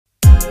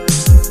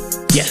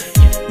Yeah,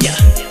 yeah,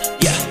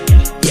 yeah,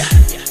 yeah,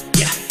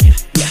 yeah, yeah,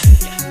 yeah.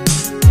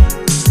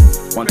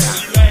 One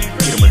time,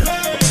 hit him with it.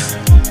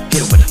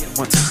 Hit him with it.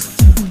 One time.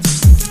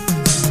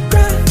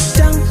 Grind,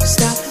 don't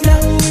stop,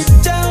 no,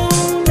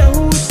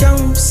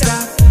 don't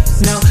stop.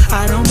 No,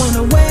 I don't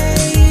wanna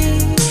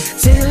wait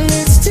till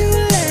it's too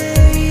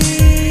late.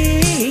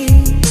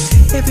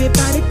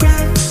 Everybody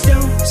grind,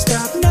 don't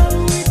stop,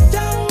 no,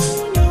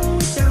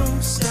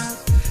 don't stop.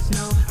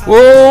 No.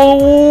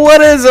 Whoa,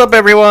 what is up,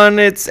 everyone?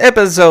 It's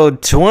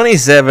episode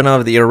 27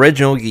 of the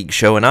original Geek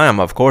Show, and I am,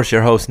 of course,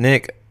 your host,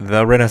 Nick,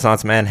 the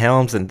Renaissance Man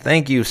Helms, and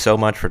thank you so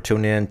much for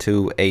tuning in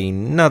to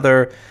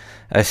another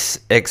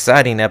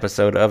exciting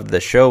episode of the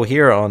show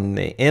here on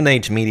the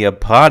NH Media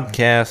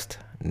Podcast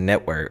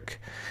Network.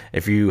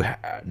 If you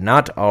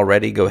not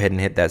already, go ahead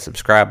and hit that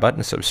subscribe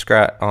button.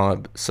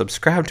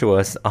 Subscribe to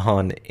us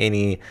on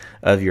any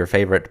of your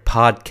favorite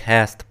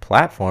podcast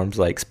platforms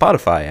like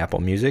Spotify, Apple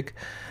Music,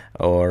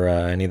 or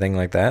anything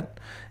like that.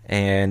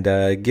 And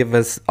give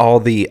us all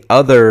the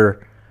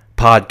other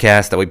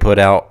podcasts that we put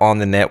out on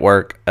the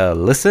network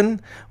listen.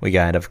 We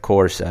got, of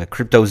course,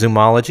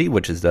 Cryptozoomology,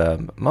 which is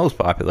the most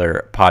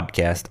popular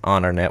podcast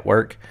on our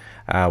network,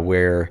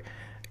 where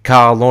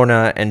Kyle,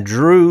 Lorna, and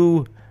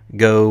Drew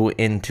go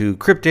into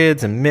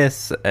cryptids and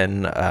myths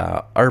and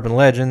urban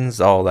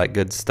legends, all that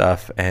good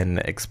stuff, and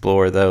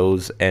explore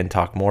those and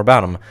talk more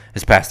about them.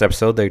 This past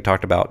episode, they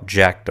talked about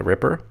Jack the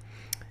Ripper,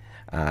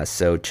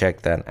 so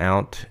check that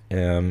out.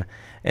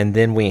 And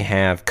then we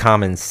have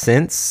Common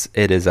Sense.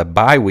 It is a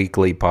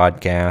bi-weekly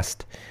podcast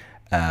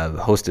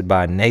hosted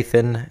by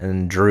Nathan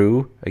and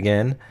Drew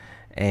again.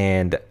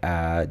 And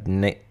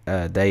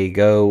they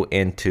go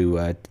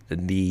into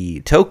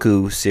the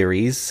Toku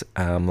series,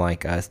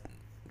 like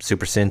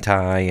Super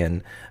Sentai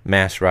and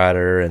Mask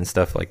Rider and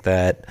stuff like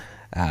that.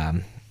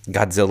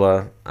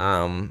 Godzilla,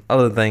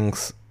 other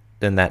things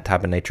in that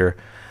type of nature.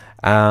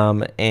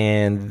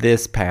 And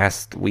this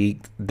past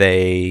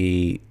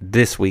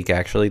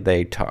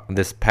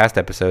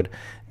episode,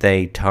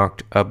 they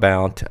talked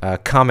about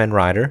Kamen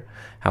Rider,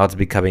 how it's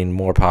becoming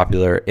more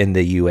popular in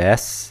the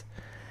U.S.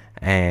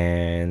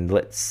 And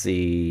let's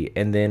see.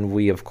 And then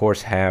we, of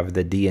course, have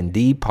the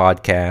D&D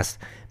podcast,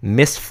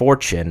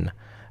 Misfortune,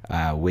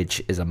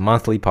 which is a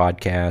monthly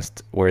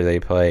podcast where they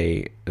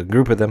play a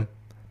group of them,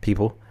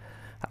 people,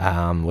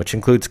 which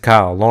includes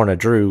Kyle, Lorna,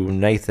 Drew,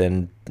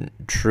 Nathan,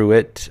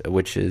 Truitt,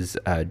 which is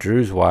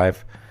Drew's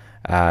wife,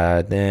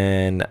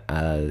 then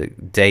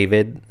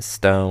David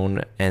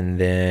Stone, and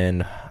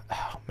then,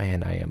 oh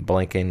man, I am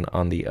blanking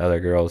on the other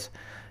girl's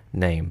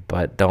name,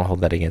 but don't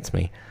hold that against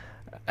me.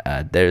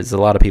 There's a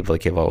lot of people to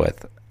keep up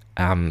with,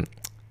 and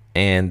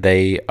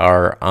they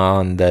are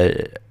on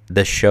the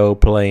show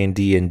playing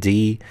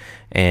D&D,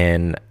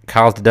 and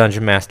Kyle's the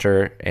dungeon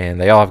master, and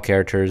they all have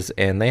characters,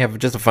 and they have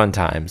just a fun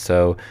time.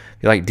 So if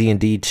you like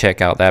D&D, check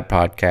out that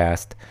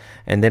podcast.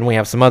 And then we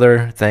have some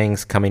other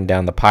things coming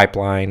down the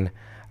pipeline.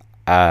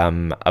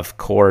 Of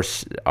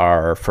course,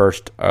 our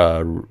first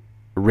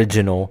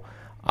original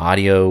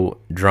audio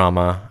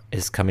drama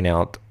is coming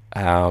out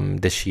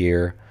this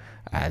year,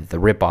 The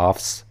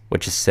Ripoffs,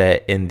 which is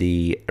set in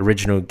the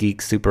original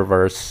Geek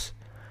Superverse,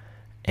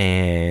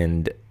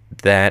 and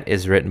that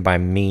is written by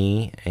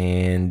me,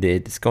 and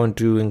it's going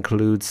to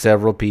include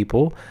several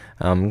people.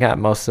 Got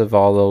most of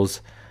all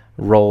those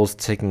roles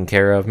taken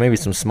care of, maybe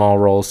some small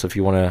roles, so if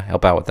you want to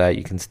help out with that,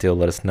 you can still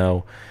let us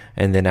know.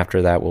 And then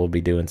after that, we'll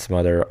be doing some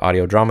other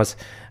audio dramas.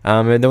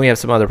 And then we have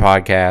some other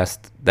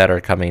podcasts that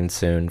are coming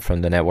soon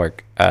from the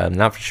network.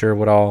 Not for sure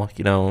what all,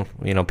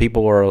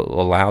 people are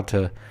allowed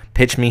to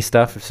pitch me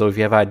stuff. So if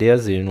you have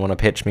ideas and you want to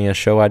pitch me a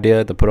show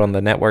idea to put on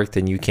the network,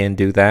 then you can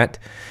do that.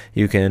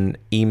 You can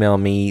email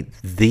me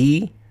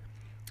the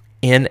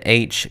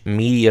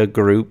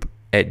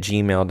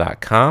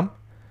nhmediagroup@gmail.com.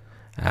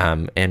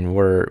 And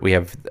we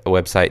have a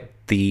website,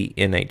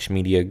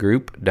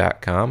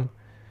 thenhmediagroup.com.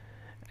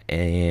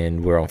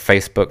 And we're on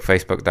Facebook,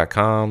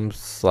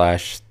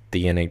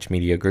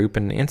 facebook.com/thenhmediagroup,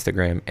 and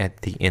Instagram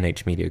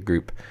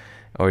 @thenhmediagroup.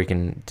 Or you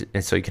can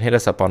hit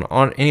us up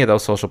on any of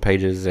those social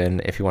pages, and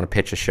if you want to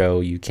pitch a show,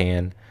 you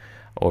can.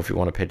 Or if you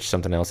want to pitch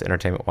something else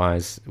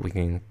entertainment-wise, we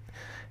can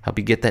help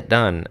you get that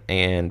done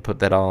and put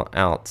that all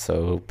out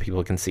so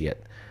people can see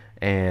it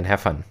and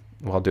have fun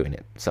while doing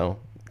it. So,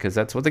 because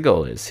that's what the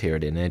goal is here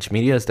at NH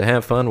Media, is to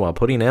have fun while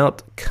putting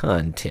out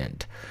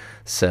content.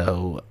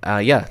 So,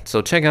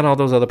 so check out all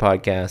those other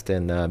podcasts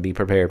and be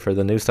prepared for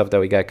the new stuff that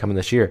we got coming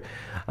this year.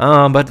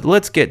 But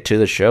let's get to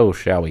the show,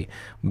 shall we?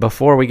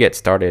 Before we get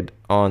started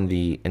on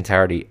the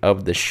entirety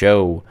of the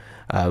show,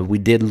 we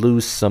did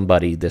lose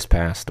somebody this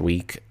past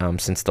week.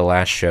 Since the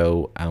last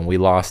show, we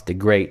lost the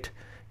great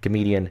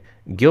comedian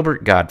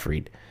Gilbert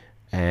Gottfried.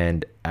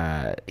 And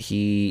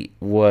he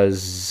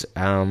was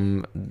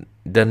done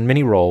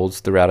many roles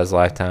throughout his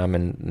lifetime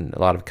and a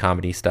lot of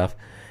comedy stuff.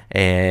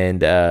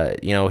 And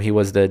he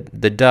was the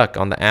duck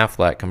on the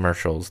Aflac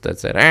commercials that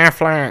said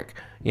Aflac.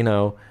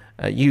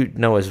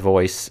 His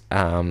voice,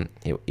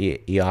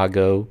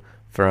 Iago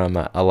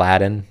from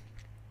Aladdin.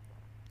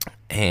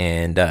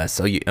 And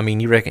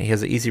you reckon he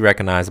has an easy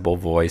recognizable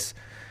voice.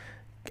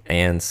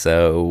 And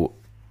so,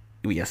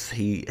 yes,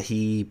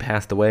 he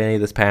passed away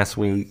this past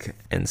week,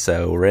 and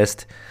so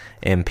rest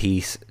in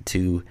peace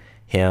to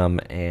him,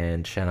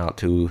 and shout out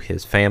to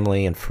his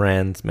family and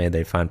friends. May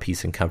they find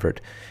peace and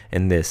comfort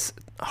in this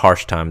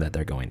harsh time that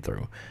they're going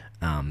through.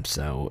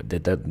 So the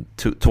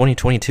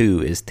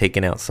 2022 is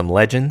taking out some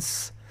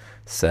legends.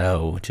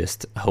 So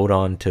just hold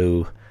on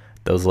to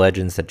those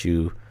legends that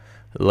you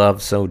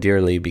love so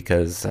dearly,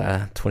 because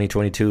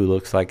 2022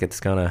 looks like it's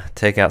gonna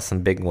take out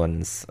some big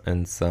ones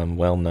and some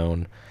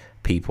well-known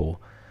people.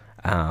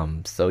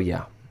 So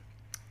yeah,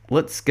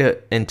 let's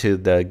get into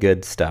the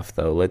good stuff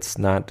though. Let's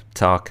not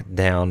talk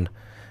down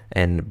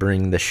and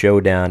bring the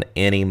show down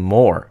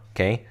anymore.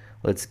 Okay,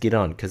 let's get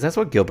on, because that's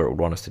what Gilbert would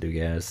want us to do,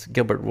 guys.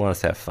 Gilbert would want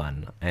us to have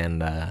fun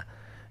and have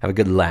a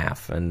good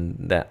laugh and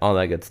that all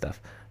that good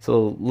stuff.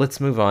 So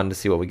let's move on to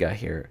see what we got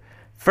here.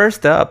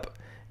 First up,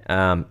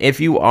 if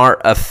you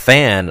are a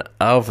fan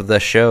of the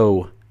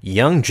show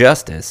Young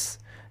Justice,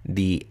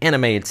 the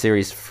animated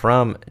series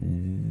from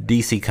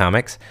DC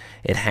Comics,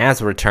 it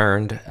has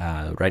returned.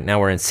 Right now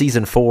we're in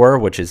season 4,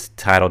 which is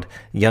titled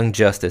Young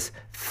Justice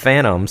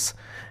Phantoms,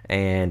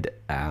 and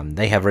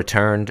they have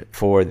returned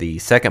for the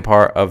second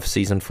part of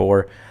season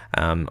 4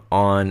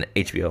 on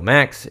HBO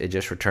Max. It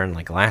just returned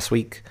like last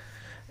week.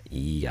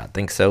 Yeah, I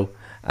think so.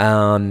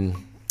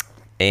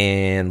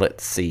 And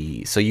let's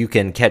see. So you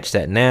can catch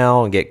that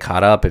now and get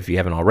caught up if you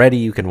haven't already.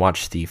 You can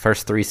watch the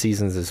first 3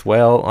 seasons as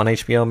well on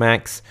HBO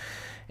Max.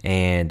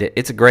 And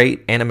it's a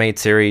great animated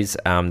series.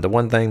 The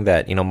one thing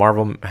that,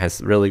 Marvel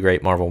has really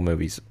great Marvel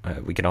movies.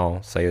 We can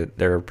all say that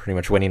they're pretty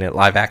much winning at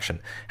live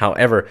action.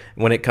 However,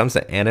 when it comes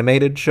to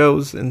animated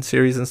shows and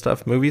series and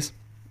stuff, movies,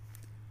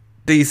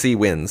 DC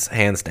wins,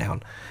 hands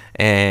down.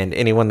 And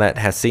anyone that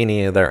has seen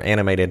any of their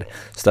animated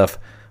stuff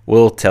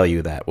will tell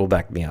you that, will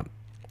back me up.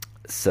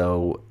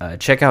 So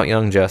check out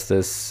Young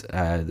Justice.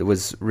 It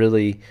was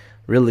really,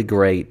 really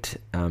great.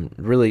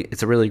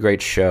 It's a really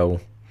great show.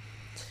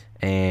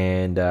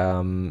 And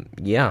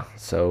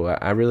so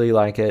I really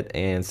like it.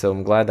 And so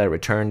I'm glad that it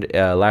returned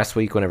last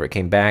week. Whenever it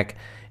came back,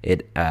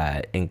 it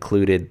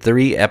included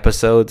 3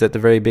 episodes at the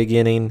very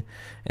beginning,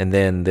 and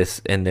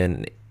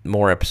then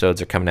more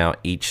episodes are coming out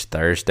each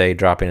Thursday,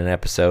 dropping an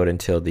episode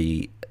until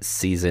the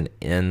season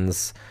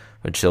ends,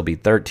 which will be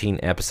 13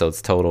 episodes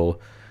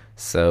total.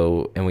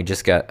 So, and we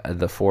just got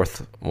the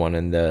 4th one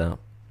in the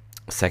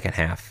second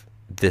half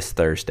this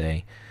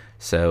Thursday.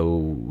 So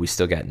we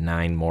still got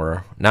 9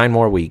 more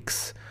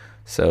weeks.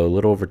 So a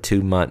little over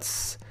 2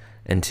 months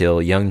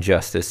until Young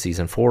Justice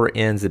season 4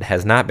 ends. It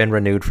has not been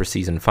renewed for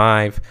season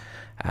 5.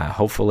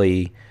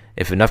 Hopefully,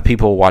 if enough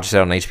people watch it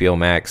on HBO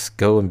Max,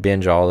 go and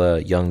binge all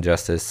the Young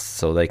Justice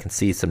so they can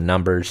see some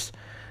numbers.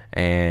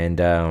 And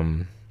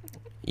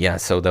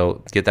so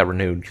they'll get that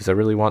renewed, because I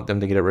really want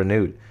them to get it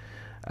renewed.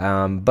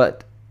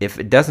 But if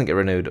it doesn't get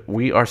renewed,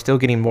 we are still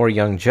getting more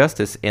Young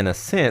Justice in a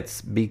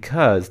sense,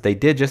 because they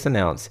did just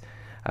announce,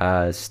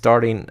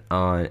 starting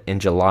in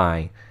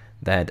July,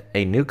 that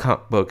a new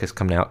comic book is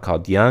coming out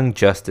called Young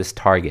Justice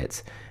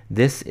Targets.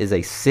 This is a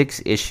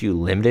 6-issue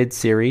limited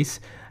series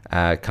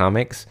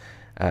comics,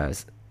 a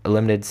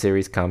limited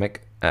series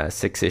comic,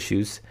 6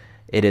 issues.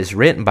 It is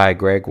written by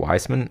Greg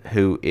Weisman,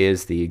 who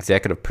is the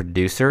executive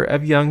producer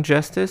of Young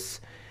Justice,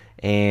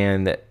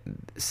 and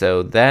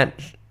so that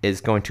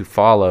is going to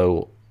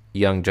follow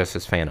Young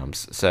Justice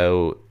Phantoms.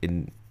 So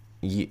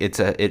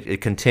it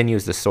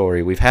continues the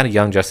story. We've had a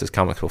Young Justice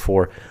comics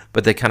before,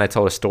 but they kind of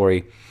told a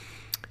story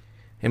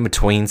in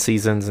between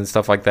seasons and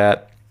stuff like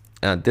that.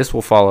 This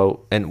will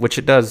follow, and which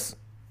it does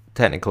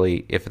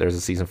technically if there's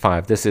a season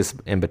 5. This is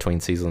in between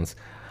seasons.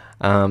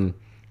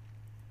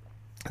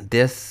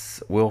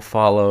 This will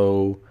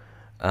follow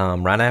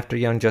right after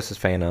Young Justice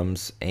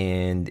Phantoms,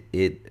 and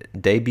it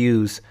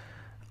debuts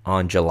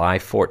on July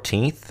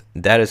 14th.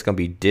 That is going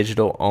to be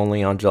digital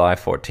only on July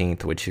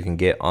 14th, which you can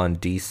get on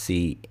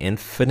DC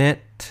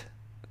Infinite,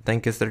 I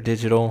think is their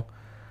digital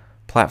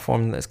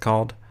platform that's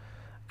called.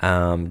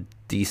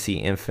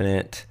 DC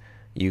Infinite.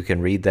 You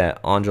can read that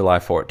on July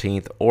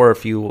 14th, or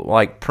if you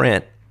like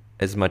print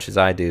as much as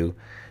I do,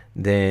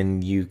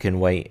 then you can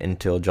wait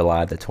until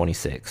July the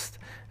 26th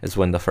is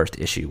when the first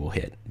issue will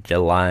hit.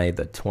 July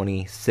the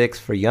 26th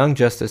for Young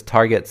Justice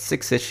Target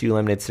 6-issue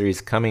limited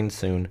series, coming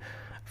soon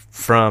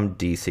from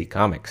DC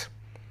Comics.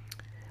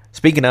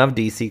 Speaking of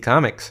DC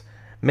Comics,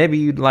 maybe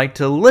you'd like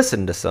to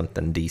listen to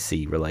something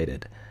DC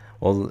related.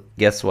 Well,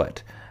 guess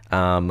what?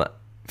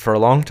 For a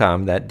long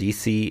time, that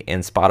DC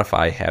and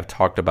Spotify have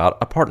talked about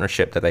a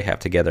partnership that they have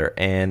together,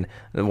 and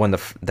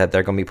that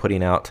they're going to be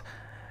putting out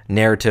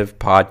narrative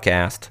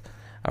podcast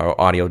or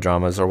audio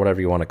dramas or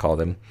whatever you want to call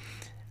them.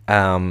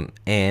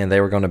 And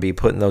they were going to be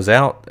putting those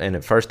out, and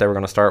at first they were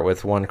going to start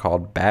with one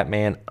called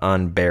Batman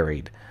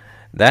Unburied.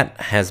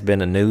 That has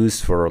been in news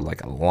for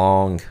like a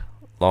long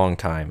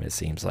time. It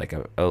seems like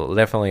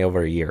definitely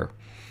over a year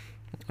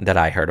that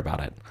I heard about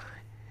it.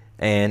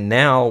 And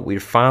now we're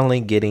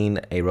finally getting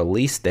a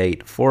release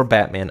date for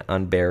Batman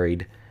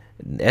Unburied.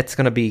 It's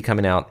going to be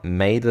coming out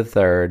May the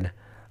 3rd.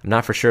 I'm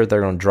not for sure if they're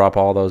going to drop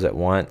all those at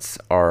once,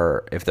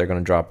 or if they're going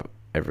to drop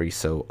every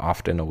so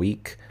often a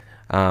week.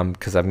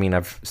 Because I mean,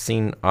 I've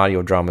seen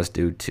audio dramas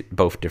do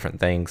both different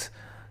things.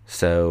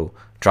 So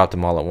drop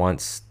them all at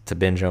once to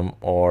binge them,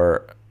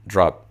 or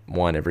drop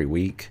one every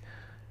week.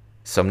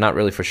 So I'm not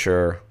really for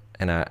sure.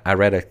 And I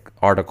read an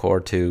article or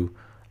two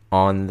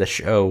on the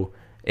show.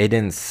 It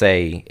didn't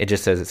say, it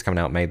just says it's coming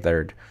out May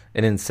 3rd.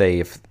 It didn't say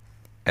if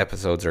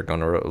episodes are going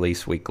to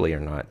release weekly or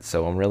not.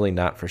 So I'm really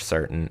not for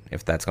certain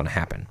if that's going to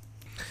happen.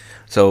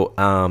 So,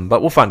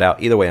 but we'll find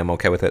out. Either way, I'm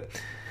okay with it.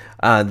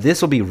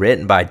 This will be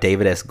written by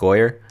David S.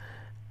 Goyer,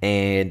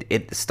 and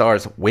it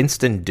stars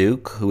Winston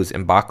Duke, who is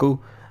M'Baku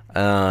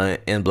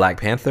in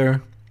Black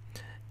Panther,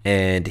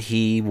 and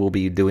he will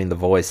be doing the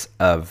voice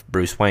of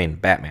Bruce Wayne,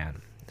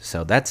 Batman.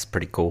 So that's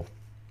pretty cool.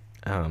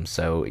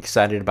 So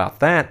excited about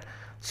that.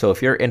 So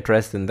if you're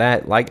interested in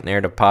that, like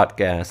Narrative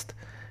Podcast,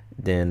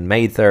 then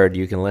May 3rd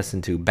you can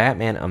listen to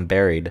Batman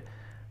Unburied,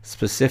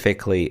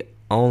 specifically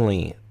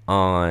only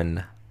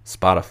on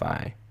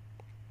Spotify.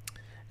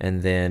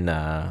 And then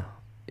and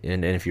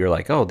if you're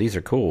like, oh, these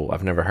are cool,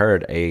 I've never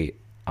heard a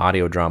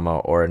audio drama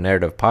or a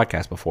narrative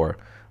podcast before,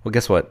 well,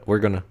 guess what, we're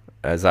gonna,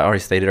 as I already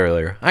stated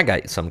earlier, I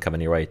got some coming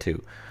your way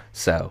too.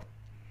 So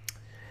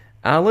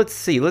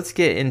let's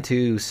get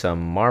into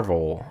some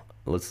Marvel.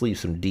 Let's leave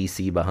some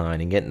DC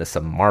behind and get into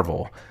some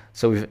Marvel.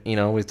 So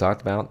we've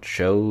talked about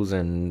shows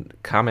and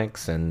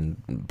comics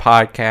and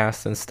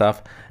podcasts and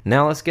stuff.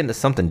 Now let's get into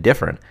something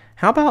different.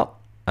 How about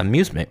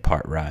amusement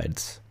park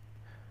rides?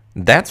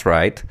 That's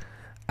right.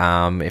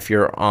 If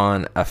you're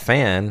a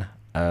fan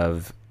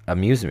of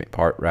amusement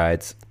park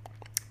rides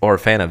or a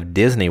fan of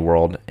Disney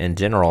World in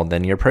general,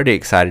 then you're pretty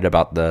excited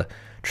about the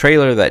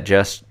trailer that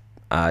just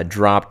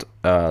dropped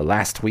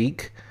last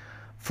week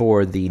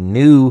for the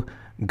new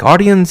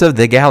Guardians of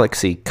the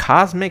Galaxy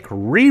Cosmic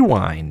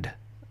Rewind.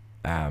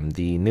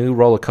 The new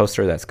roller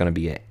coaster that's going to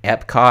be at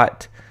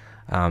Epcot.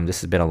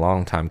 This has been a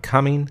long time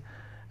coming.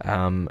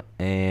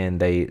 And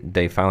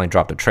they finally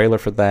dropped a trailer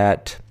for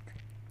that.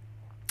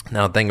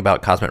 Now, the thing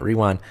about Cosmic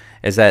Rewind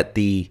is that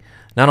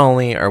not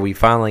only are we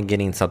finally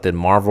getting something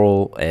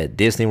Marvel at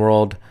Disney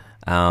World,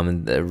 all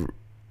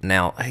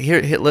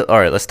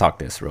right, let's talk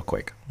this real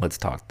quick. Let's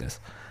talk this.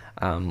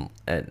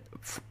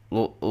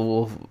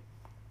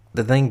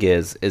 The thing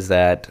is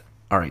that,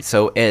 all right,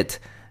 so at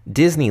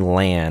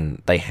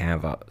Disneyland, they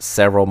have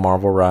several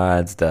Marvel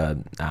rides.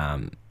 The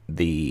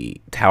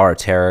Tower of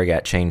Terror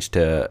got changed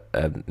to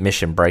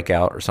Mission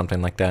Breakout or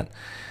something like that.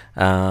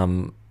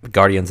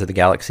 Guardians of the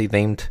Galaxy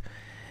themed.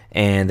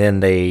 And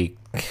then they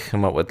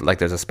come up with,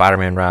 there's a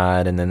Spider-Man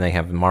ride, and then they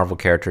have Marvel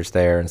characters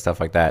there and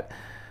stuff like that.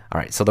 All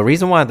right, so the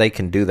reason why they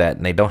can do that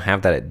and they don't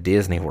have that at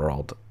Disney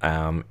World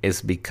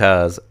is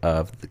because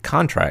of the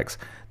contracts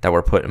that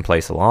were put in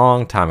place a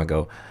long time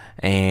ago.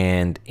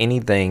 And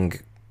anything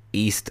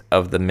east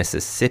of the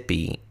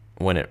Mississippi,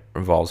 when it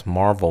involves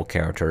Marvel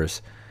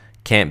characters,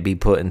 can't be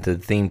put into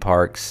the theme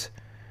parks.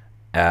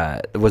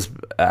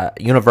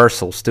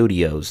 Universal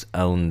Studios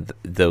owned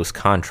those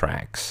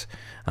contracts.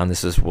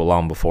 This is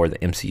long before the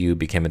MCU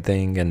became a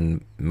thing,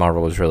 and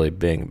Marvel was really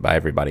big by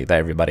everybody.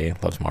 Everybody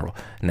loves Marvel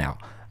now.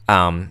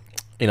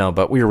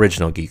 But we're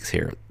original geeks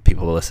here.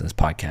 People who listen to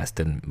this podcast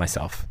and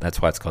myself.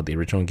 That's why it's called the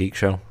Original Geek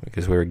Show,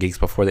 because we were geeks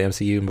before the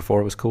MCU and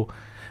before it was cool,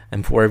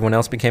 and before everyone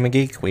else became a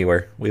geek. We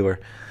were.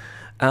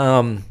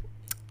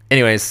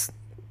 Anyways,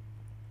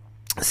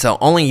 so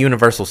only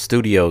Universal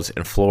Studios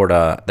in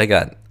Florida, they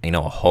got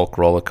a Hulk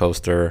roller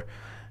coaster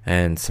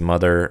and some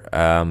other.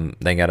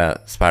 They got a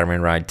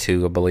Spider-Man ride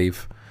too, I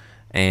believe.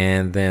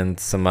 And then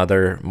some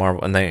other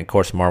Marvel, and then of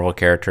course Marvel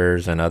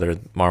characters and other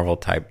Marvel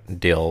type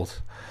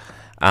deals.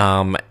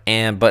 So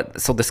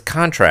this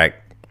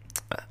contract,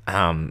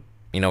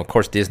 of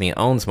course Disney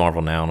owns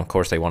Marvel now, and of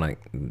course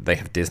they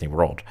have Disney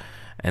World,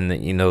 and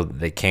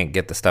they can't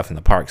get the stuff in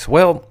the parks.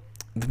 Well,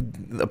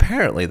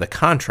 apparently the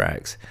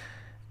contracts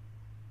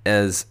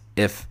is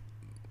if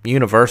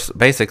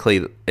Universal,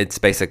 it's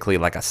basically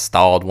like a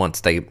stalled once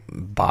they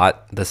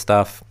bought the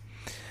stuff.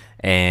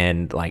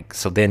 And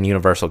so then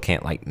Universal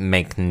can't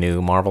make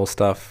new Marvel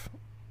stuff.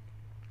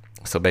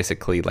 So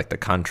basically the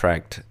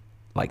contract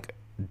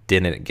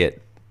didn't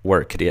get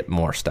where it could get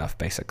more stuff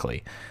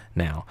basically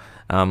now.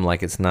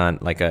 It's not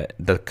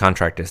the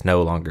contract is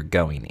no longer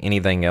going.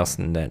 Anything else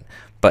than that.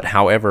 But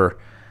however,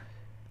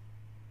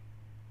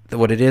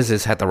 what it is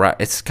it's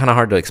kind of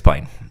hard to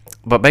explain.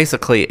 But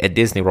basically at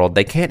Disney World,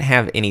 they can't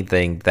have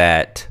anything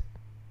that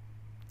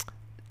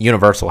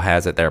Universal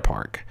has at their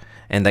park.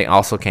 And they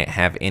also can't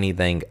have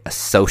anything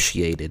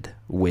associated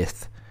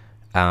with,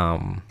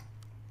 in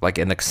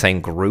the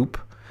same group.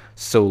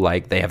 So,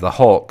 they have the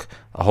Hulk.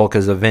 The Hulk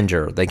is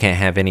Avenger. They can't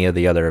have any of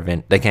the other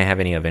They can't have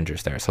any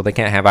Avengers there. So they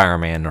can't have Iron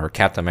Man or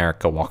Captain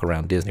America walk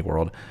around Disney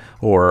World,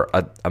 or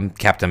a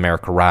Captain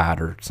America ride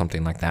or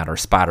something like that, or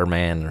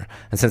Spider-Man.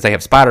 And since they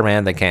have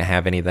Spider-Man, they can't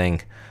have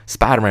anything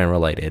Spider-Man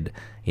related.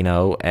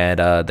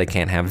 And they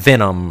can't have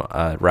Venom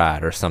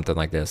ride or something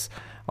like this,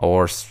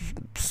 or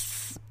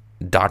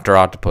Dr.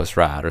 Octopus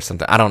ride or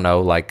something. I don't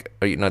know.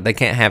 They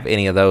can't have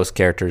any of those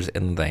characters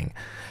in the thing.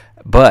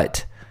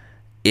 But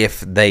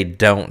if they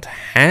don't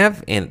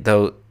have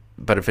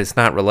but if it's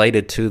not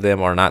related to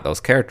them or not those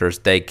characters,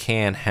 they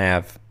can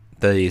have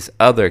these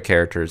other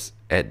characters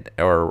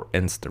or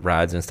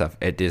rides and stuff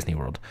at Disney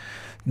World.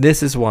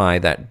 This is why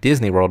that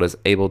Disney World is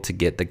able to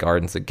get the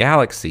Guardians of the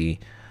Galaxy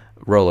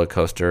roller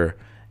coaster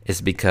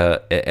is because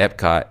at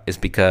Epcot is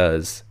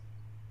because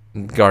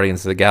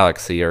Guardians of the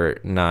Galaxy are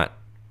not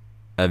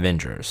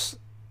Avengers.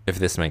 If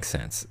this makes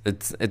sense,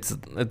 it's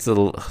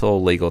a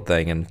whole legal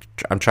thing, and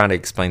I'm trying to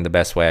explain the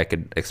best way I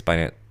could explain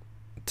it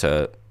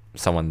to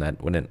someone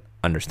that wouldn't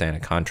understand a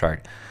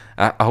contract.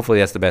 Hopefully,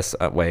 that's the best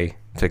way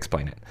to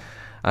explain it.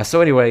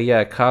 So anyway,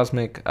 yeah,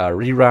 Cosmic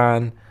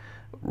Rewind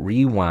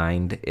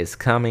is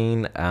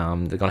coming.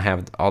 They're gonna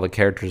have all the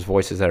characters'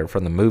 voices that are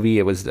from the movie.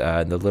 It was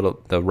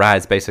the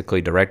ride's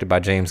basically directed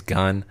by James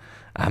Gunn.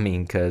 I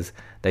mean, because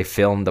they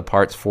filmed the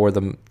parts for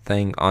the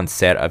thing on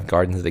set of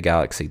Guardians of the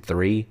Galaxy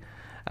 3.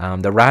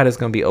 The ride is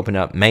going to be opened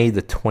up May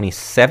the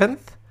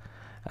 27th.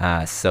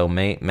 So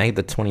May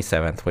the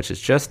 27th, which is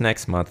just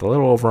next month, a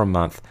little over a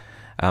month.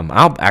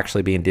 I'll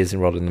actually be in Disney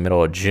World in the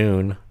middle of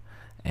June.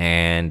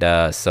 And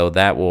so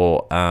that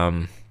will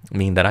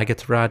mean that I get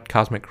to ride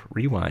Cosmic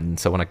Rewind. And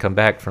so when I come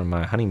back from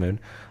my honeymoon,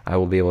 I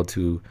will be able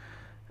to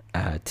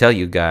tell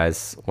you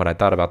guys what I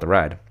thought about the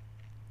ride.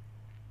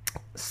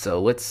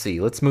 So let's see.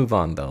 Let's move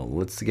on, though.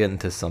 Let's get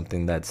into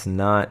something that's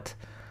not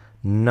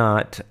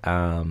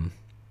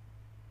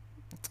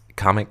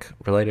comic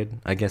related,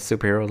 I guess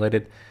superhero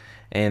related,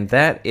 and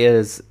that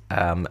is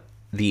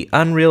the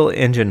Unreal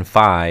Engine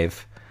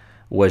 5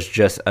 was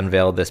just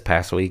unveiled this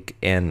past week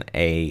in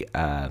a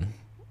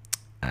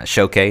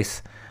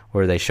showcase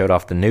where they showed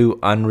off the new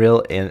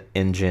Unreal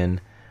Engine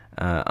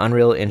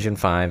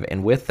 5,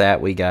 and with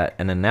that we got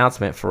an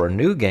announcement for a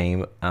new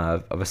game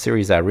of a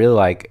series I really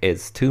like.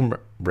 It's Tomb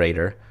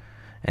Raider,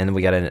 and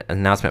we got an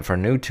announcement for a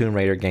new Tomb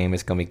Raider game.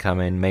 It's going to be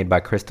coming, made by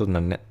Crystal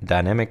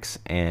Dynamics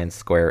and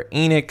Square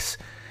Enix.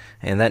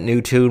 And that new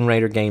Tomb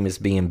Raider game is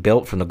being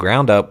built from the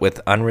ground up with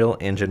Unreal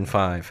Engine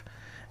 5.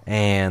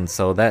 And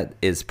so that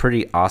is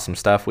pretty awesome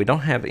stuff. We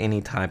don't have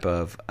any type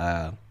of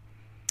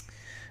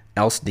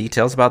else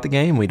details about the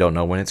game. We don't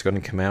know when it's going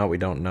to come out. We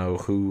don't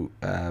know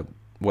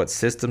what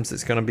systems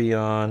it's going to be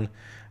on.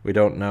 We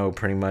don't know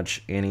pretty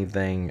much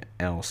anything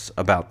else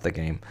about the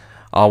game.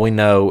 All we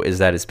know is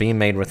that it's being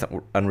made with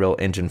Unreal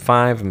Engine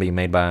 5 and being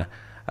made by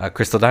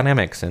Crystal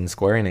Dynamics and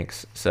Square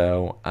Enix.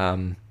 So,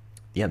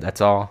 yeah, that's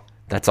all.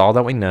 That's all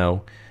that we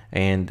know,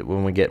 and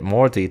when we get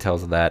more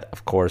details of that,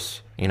 of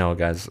course,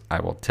 guys, I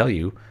will tell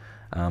you,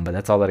 but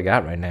that's all that I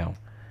got right now.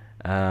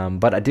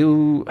 But I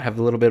do have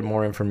a little bit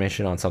more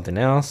information on something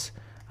else,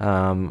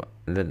 another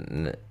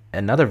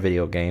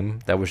video game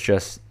that we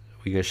just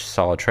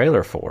saw a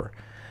trailer for.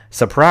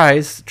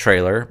 Surprise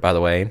trailer, by the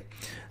way.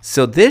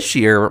 So this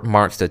year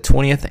marks the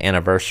 20th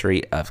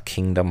anniversary of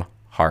Kingdom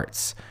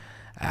Hearts,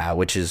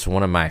 which is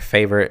one of my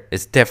favorite,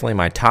 it's definitely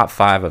my top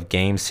 5 of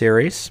game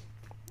series.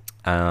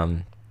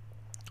 I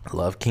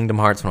loved Kingdom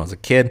Hearts when I was a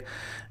kid,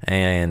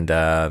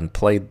 and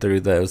played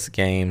through those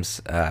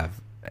games.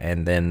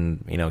 And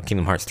then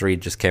Kingdom Hearts 3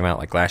 just came out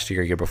like last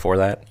year, year before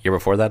that,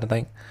 I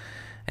think.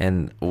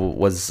 And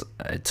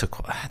it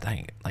took I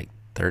think like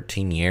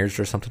 13 years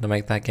or something to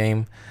make that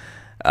game.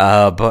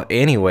 But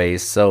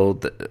anyways, so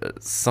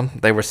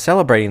they were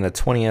celebrating the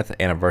 20th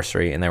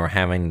anniversary, and they were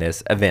having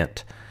this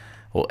event.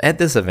 Well, at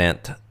this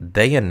event,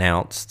 they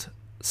announced,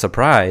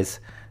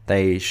 surprise,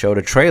 they showed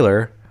a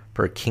trailer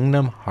for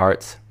Kingdom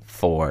Hearts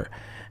 4.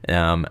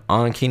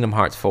 On Kingdom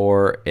Hearts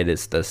 4, it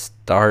is the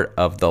start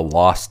of the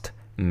Lost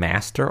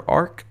Master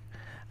arc.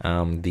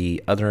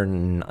 The other,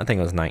 I think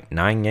it was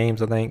 9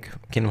 games,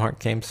 Kingdom Hearts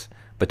games,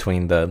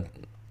 between the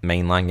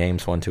mainline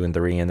games 1, 2, and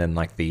 3, and then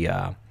like the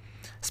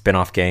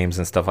spin-off games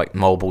and stuff like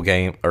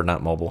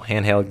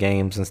handheld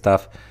games and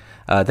stuff.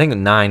 I think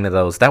 9 of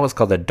those. That was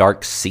called the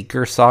Dark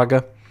Seeker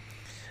Saga.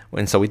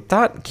 And so we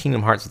thought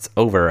Kingdom Hearts was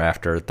over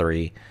after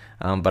 3,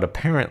 but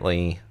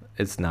apparently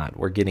it's not.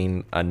 We're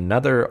getting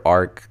another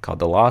arc called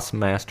the Lost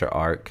Master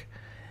arc,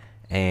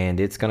 and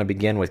it's going to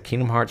begin with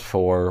Kingdom Hearts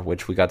 4,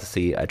 which we got to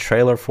see a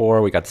trailer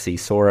for. We got to see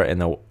Sora in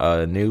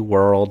the new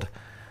world,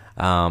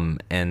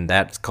 and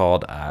that's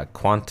called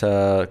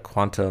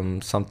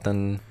Quantum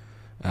something,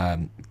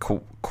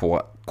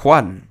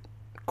 Quadatum,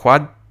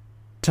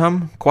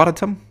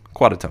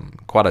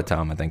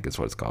 I think is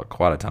what it's called,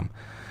 Quadatum.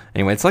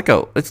 Anyway,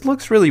 it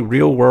looks really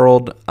real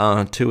world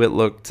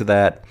to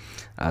that.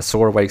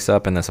 Sora wakes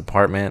up in this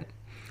apartment,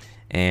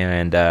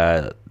 and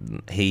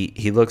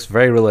he looks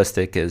very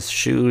realistic. His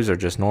shoes are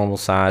just normal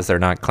size; they're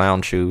not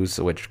clown shoes,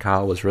 which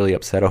Kyle was really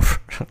upset over.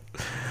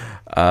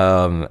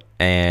 And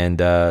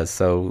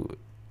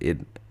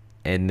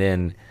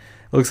then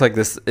it looks like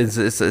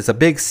it's a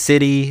big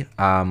city,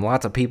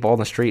 lots of people on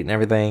the street and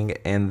everything,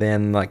 and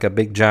then like a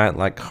big giant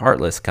like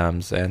Heartless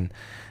comes, and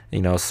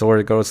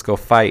Sora goes to go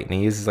fight, and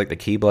he uses like the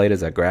Keyblade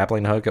as a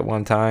grappling hook at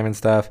one time and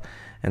stuff.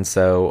 And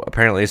so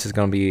apparently this is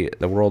going to be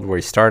the world where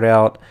we start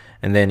out,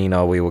 and then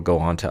we will go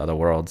on to other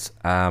worlds.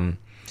 Then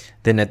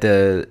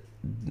after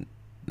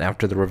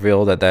the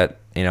reveal that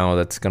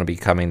that's going to be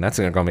coming, that's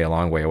going to be a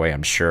long way away,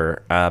 I'm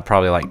sure.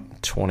 Probably like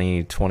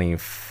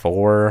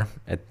 2024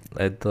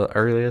 at the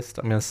earliest.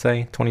 I'm gonna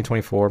say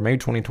 2024, maybe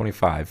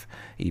 2025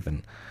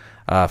 even,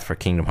 for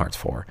Kingdom Hearts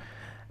 4.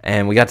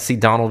 And we got to see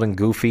Donald and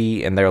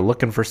Goofy, and they're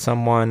looking for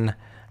someone.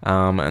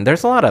 And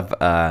there's a lot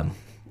of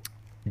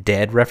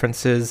dead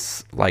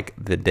references, like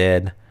the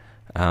dead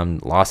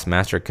Lost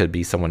Master could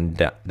be someone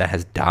that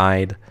has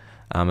died.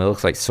 It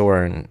looks like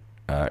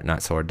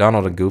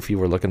Donald and Goofy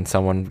were looking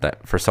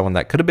for someone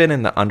that could have been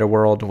in the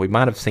underworld. We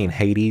might have seen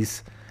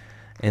Hades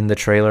in the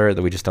trailer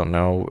that we just don't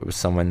know. It was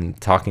someone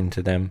talking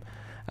to them.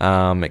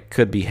 It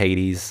could be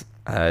Hades.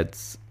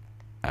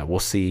 We'll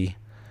see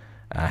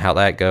how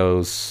that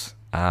goes.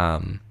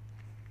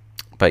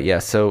 But yeah,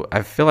 so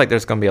I feel like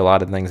there's going to be a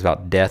lot of things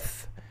about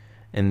death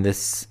in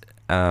this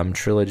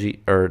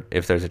trilogy, or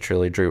if there's a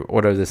trilogy,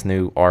 or this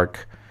new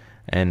arc,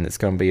 and it's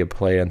going to be a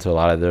play into a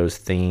lot of those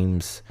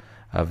themes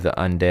of the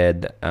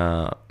undead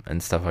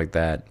and stuff like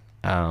that.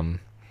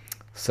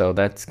 So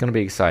that's going to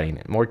be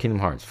exciting. More Kingdom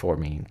Hearts for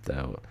me,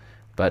 though.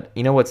 But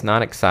you know what's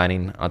not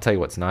exciting? I'll tell you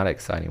what's not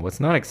exciting. What's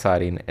not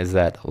exciting is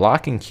that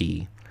Lock and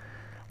Key,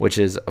 which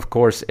is, of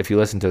course, if you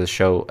listen to the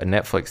show, a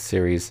Netflix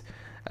series,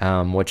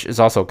 which is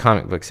also a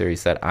comic book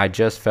series that I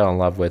just fell in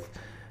love with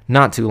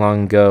not too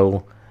long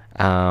ago.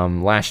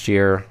 Last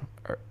year,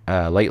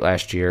 late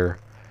last year,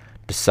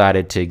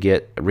 decided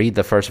to read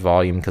the first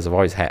volume because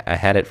I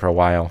had it for a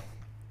while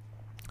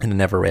and I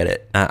never read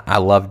it. I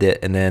loved it,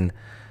 and then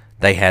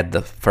they had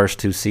the first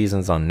 2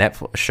 seasons on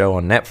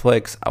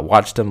Netflix. I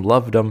watched them,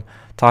 loved them,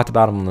 talked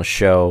about them on the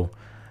show.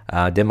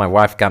 Then my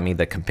wife got me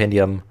the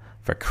compendium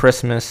for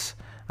Christmas.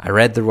 I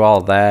read through all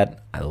of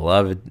that. I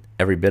loved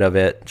every bit of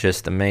it.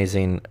 Just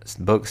amazing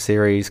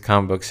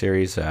comic book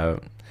series,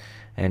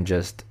 and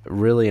just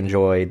really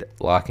enjoyed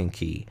Lock and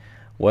Key.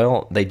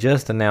 Well, they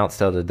just announced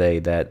the other day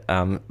that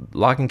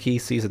Lock and Key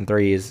Season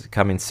 3 is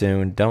coming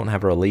soon. Don't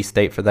have a release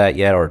date for that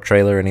yet, or a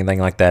trailer or anything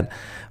like that.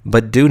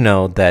 But do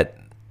know that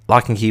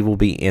Lock and Key will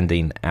be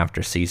ending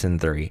after Season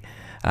 3.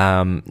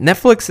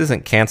 Netflix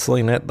isn't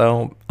canceling it,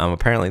 though.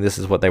 Apparently, this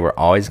is what they were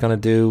always going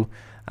to do.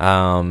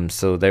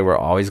 So they were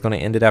always going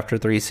to end it after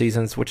 3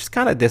 seasons, which is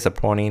kind of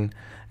disappointing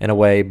in a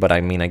way. But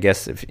I mean, I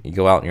guess if you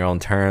go out on your own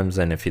terms,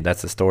 and if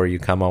that's the story you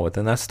come up with,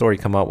 then that's the story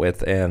you come up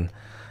with. And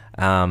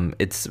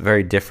it's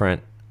very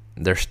different.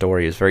 Their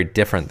story is very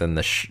different than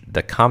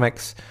the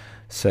comics.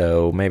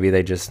 So maybe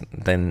they just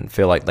then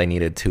feel like they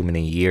needed too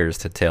many years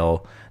to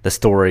tell the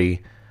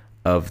story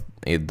of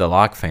the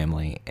Locke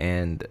family.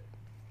 And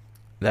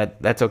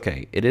that's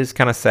okay. It is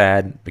kind of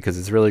sad because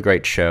it's a really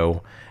great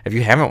show. If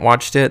you haven't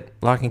watched it,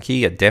 Lock and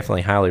Key, I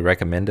definitely highly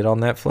recommend it on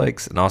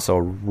Netflix, and also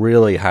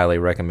really highly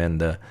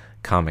recommend the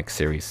comic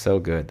series. So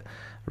good.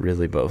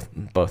 Really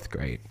both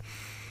great.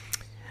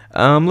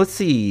 Let's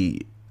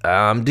see.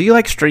 Do you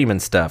like streaming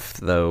stuff,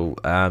 though?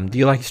 Do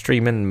you like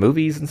streaming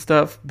movies and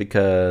stuff?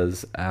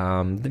 Because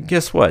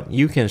guess what?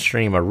 You can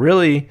stream a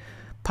really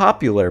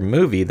popular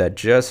movie that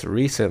just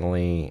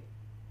recently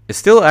is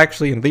still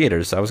actually in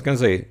theaters. I was going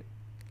to say,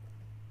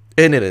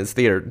 and it is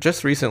theater.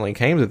 Just recently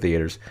came to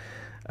theaters.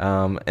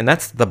 And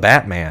that's The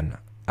Batman,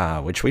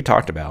 which we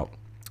talked about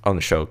on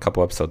the show a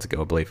couple episodes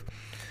ago, I believe.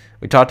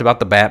 We talked about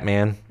The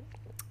Batman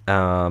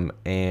and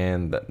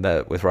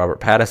that with Robert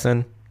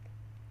Pattinson.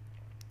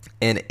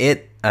 And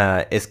it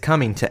is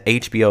coming to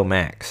HBO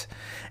Max.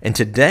 And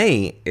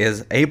today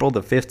is April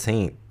the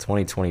 15th,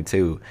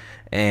 2022,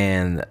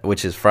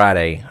 which is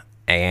Friday.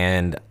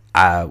 And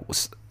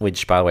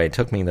which, by the way, it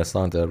took me this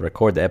long to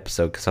record the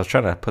episode because I was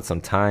trying to put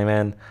some time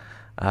in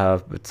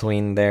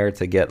between there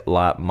to get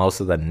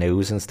most of the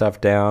news and stuff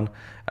down,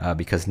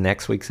 because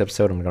next week's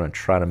episode I'm going to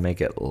try to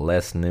make it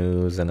less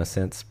news in a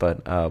sense,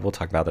 but we'll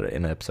talk about that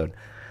in the episode.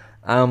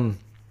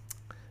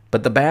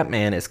 But The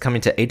Batman is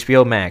coming to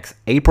HBO Max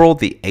April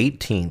the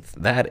 18th.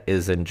 That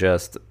is in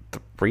just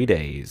 3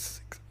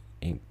 days.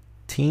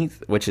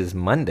 18th, which is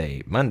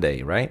Monday,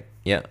 right?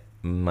 Yeah,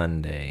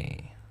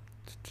 Monday.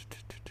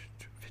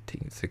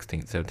 15th,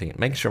 16th, 17th.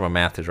 Making sure my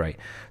math is right.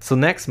 So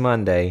next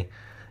Monday,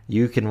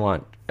 you can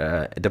watch,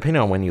 depending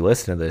on when you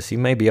listen to this, you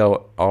may be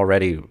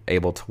already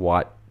able to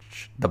watch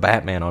The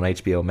Batman on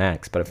HBO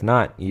Max. But if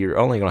not, you're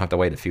only going to have to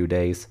wait a few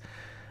days.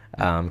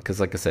 Because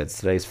like I said,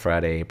 today's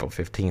Friday, April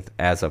 15th,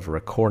 as of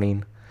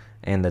recording,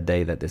 and the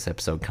day that this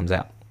episode comes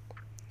out.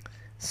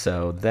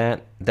 So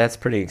that's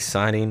pretty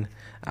exciting.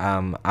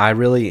 I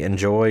really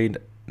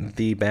enjoyed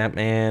The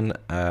Batman,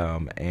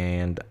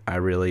 and I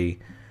really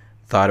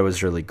thought it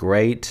was really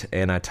great.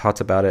 And I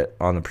talked about it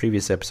on the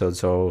previous episode,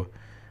 so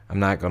I'm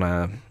not going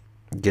to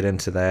get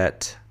into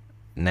that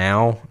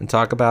now and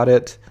talk about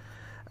it.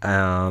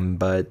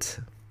 But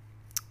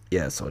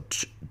yeah, so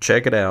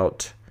check it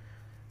out.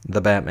 The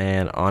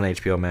Batman on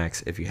HBO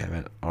Max if you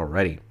haven't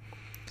already.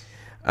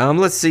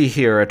 Let's see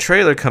here. A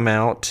trailer come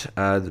out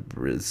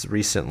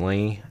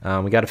recently.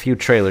 We got a few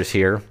trailers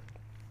here.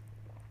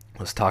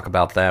 Let's talk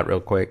about that real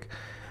quick.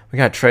 We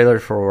got a trailer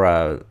for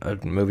a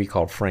movie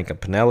called Frank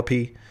and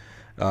Penelope.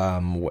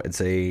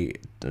 It's a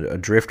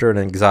drifter and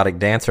an exotic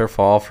dancer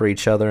fall for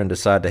each other and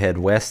decide to head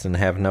west and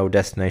have no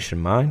destination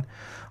in mind.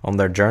 On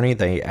their journey,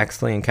 they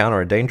accidentally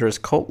encounter a dangerous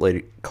cult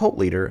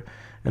leader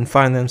and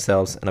find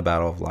themselves in a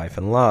battle of life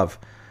and love.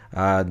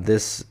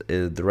 This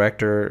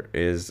director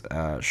is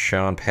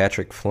Sean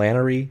Patrick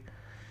Flannery,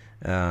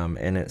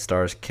 and it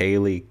stars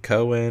Kaylee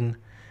Cohen,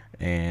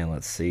 and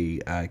let's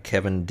see,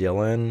 Kevin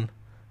Dillon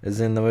is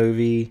in the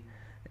movie,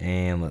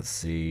 and let's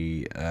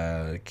see,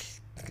 I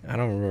don't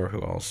remember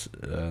who else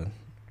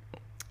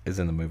is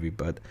in the movie,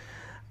 but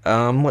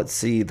let's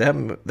see,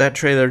 that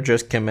trailer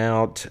just came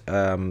out.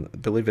 I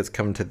believe it's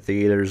coming to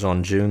theaters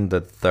on June the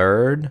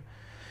 3rd,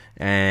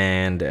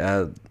 and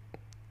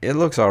it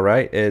looks all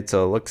right.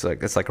 Looks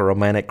like it's like a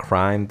romantic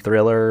crime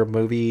thriller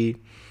movie,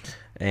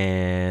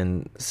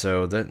 and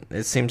so that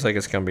it seems like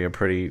it's gonna be a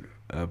pretty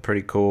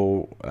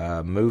cool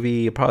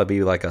movie. It'll probably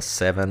be like a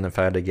 7 if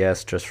I had to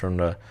guess, just from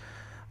the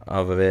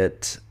of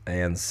it.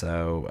 And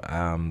so,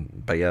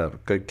 but yeah,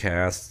 good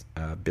cast.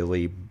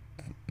 Billy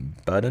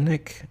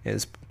Budenick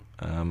is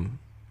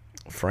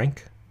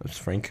Frank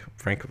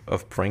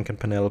of Frank and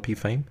Penelope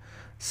fame.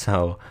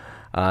 So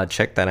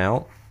check that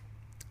out,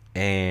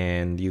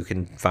 and you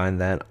can find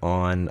that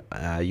on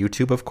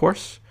YouTube, of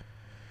course.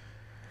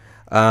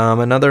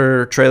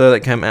 Another trailer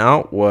that came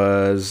out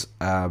was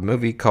a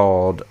movie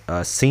called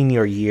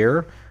Senior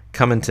Year,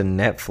 coming to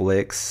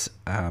Netflix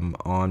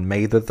on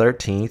May the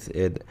 13th.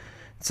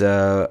 It's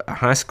a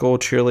high school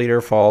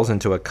cheerleader falls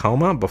into a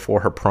coma before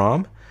her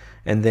prom,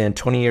 and then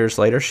 20 years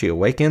later she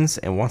awakens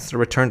and wants to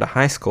return to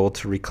high school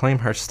to reclaim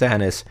her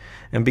status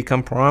and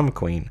become prom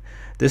queen.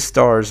 This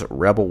stars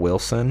Rebel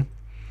Wilson,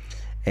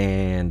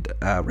 and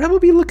Rebel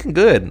be looking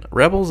good.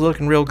 Rebel's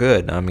looking real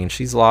good. I mean,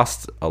 she's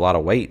lost a lot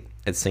of weight,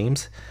 it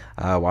seems,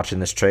 watching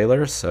this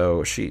trailer.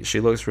 So she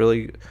looks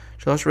really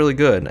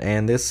good,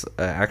 and this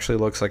actually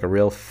looks like a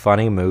real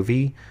funny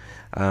movie.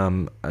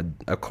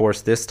 Of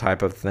course, this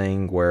type of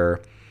thing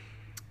where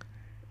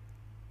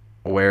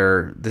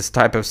this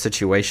type of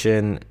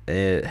situation,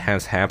 it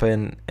has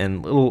happened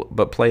and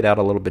but played out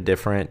a little bit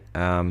different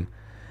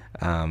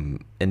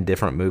in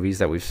different movies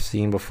that we've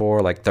seen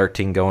before, like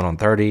 13 Going on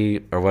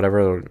 30 or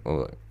whatever,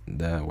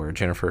 where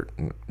Jennifer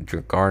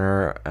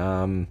Garner,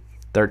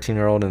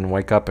 13-year-old, and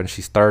wake up and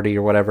she's 30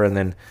 or whatever, and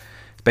then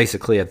it's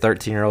basically a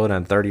 13-year-old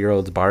and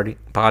 30-year-old's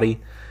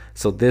body.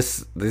 So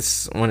this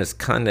one is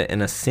kind of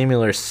in a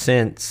similar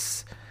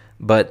sense,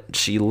 but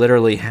she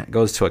literally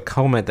goes to a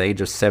coma at the age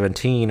of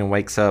 17 and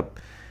wakes up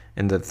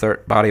in the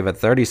body of a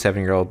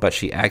 37-year-old, but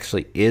she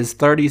actually is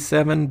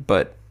 37.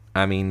 But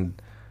I mean,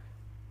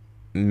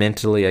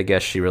 mentally, I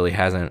guess she really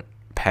hasn't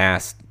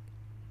passed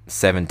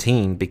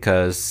 17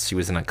 because she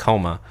was in a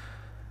coma.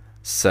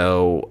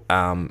 So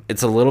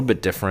it's a little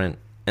bit different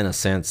in a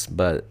sense,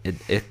 but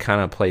it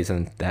kind of plays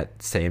in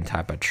that same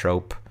type of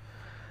trope.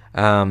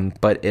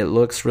 But it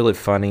looks really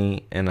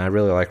funny, and I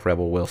really like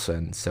Rebel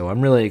Wilson, so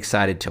I'm really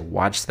excited to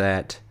watch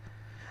that.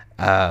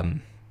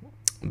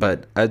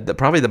 But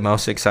probably the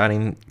most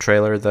exciting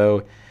trailer,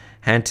 though,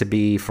 had to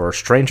be for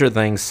Stranger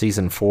Things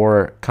Season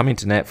 4, coming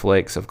to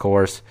Netflix, of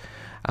course.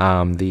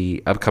 It's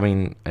the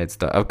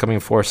upcoming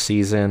fourth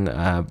season,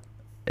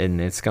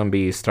 and it's going to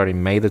be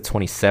starting May the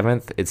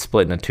 27th. It's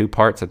split into 2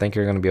 parts. I think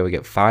you're going to be able to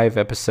get 5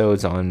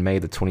 episodes on May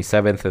the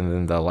 27th, and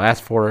then the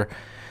last 4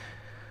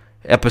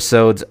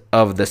 episodes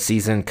of the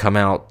season come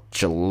out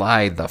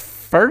July the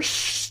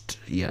 1st.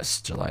 Yes,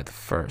 July the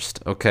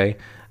 1st. Okay.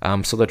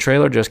 So the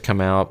trailer just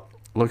come out.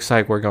 Looks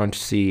like we're going to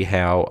see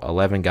how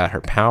Eleven got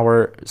her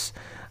powers.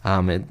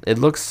 It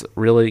looks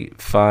really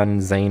fun,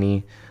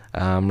 zany,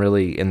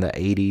 really in the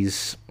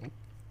 80s.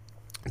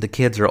 The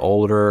kids are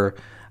older.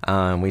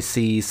 We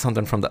see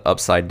something from the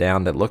Upside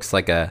Down that looks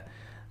like a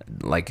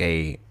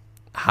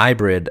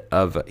hybrid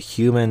of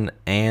human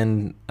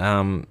and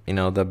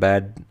the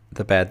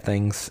bad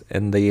things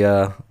in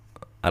the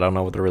I don't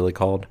know what they're really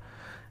called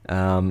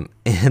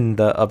in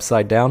the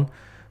Upside Down.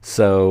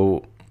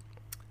 So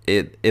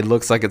it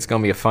looks like it's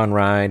gonna be a fun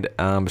ride.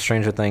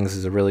 Stranger Things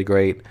is a really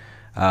great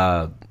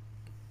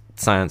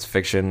science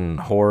fiction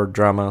horror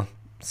drama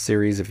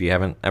series if you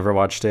haven't ever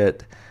watched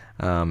it,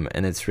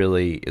 and it's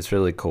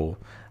really cool.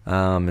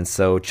 And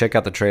so check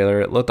out the trailer.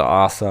 It looked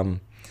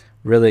awesome.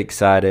 Really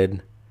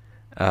excited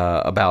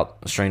about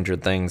Stranger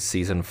Things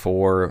Season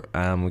 4.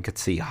 We could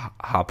see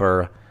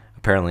Hopper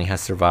apparently has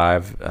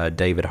survived.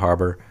 David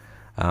Harbour,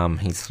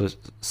 he's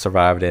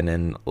survived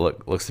in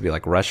looks to be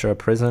like Russia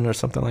prison or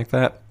something like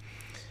that.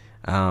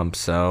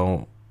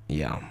 So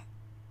yeah.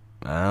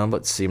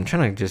 Let's see. I'm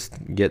trying to just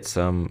get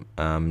some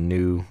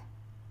new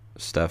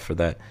stuff for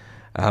that.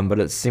 But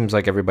it seems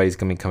like everybody's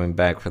gonna be coming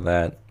back for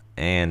that.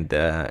 And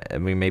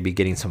we may be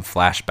getting some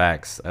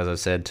flashbacks, as I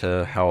said,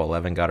 to how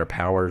Eleven got her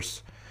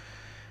powers.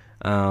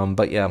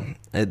 But yeah,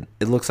 it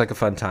looks like a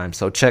fun time.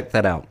 So check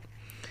that out.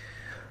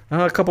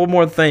 A couple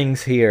more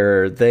things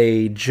here.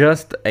 They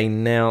just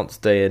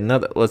announced we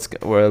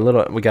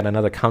got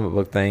another comic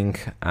book thing.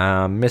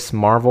 Miss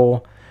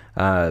Marvel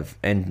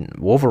and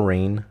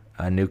Wolverine,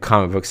 a new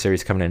comic book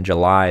series coming in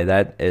July.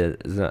 That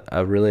is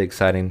a really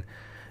exciting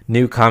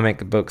new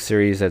comic book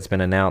series that's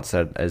been announced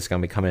that is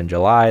going to be coming in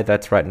July.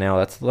 That's right now.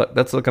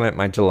 That's looking at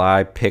my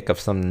July pick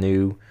of some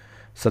new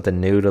something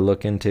new to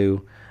look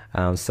into.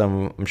 I'm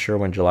sure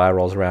when July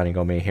rolls around, you're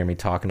going to hear me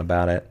talking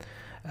about it.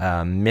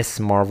 Miss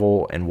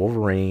Marvel and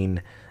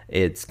Wolverine.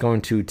 It's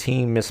going to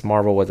team Miss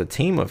Marvel with a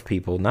team of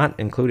people, not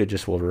included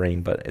just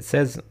Wolverine, but it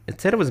said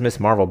it was Miss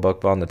Marvel book,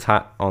 but on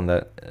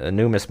the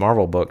new Miss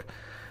Marvel book,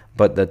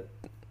 but the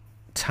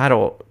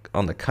title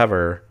on the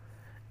cover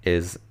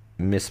is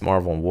Miss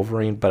Marvel and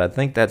Wolverine, but I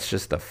think that's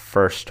just the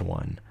first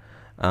one,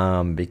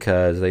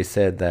 because they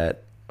said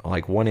that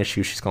like one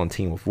issue she's going to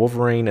team with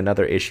Wolverine,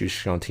 another issue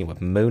she's going to team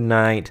with Moon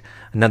Knight,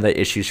 another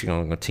issue she's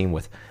going to team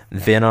with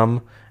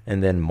Venom,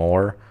 and then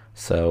more.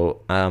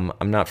 So I'm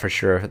not for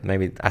sure.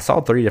 Maybe I saw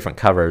 3 different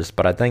covers,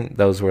 but I think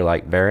those were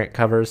like variant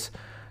covers.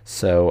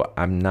 So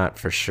I'm not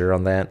for sure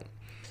on that.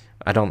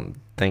 I don't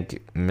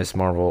think Miss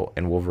Marvel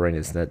and Wolverine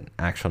is the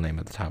actual name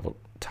of the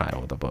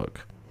title of the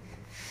book.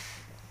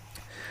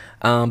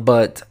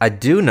 But I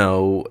do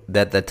know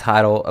that the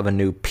title of a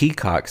new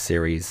Peacock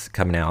series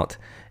coming out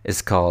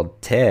is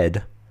called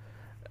Ted,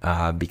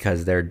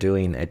 because they're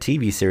doing a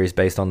TV series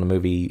based on the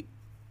movie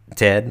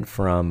Ted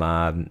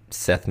from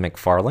Seth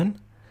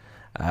MacFarlane,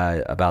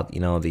 about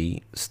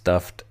the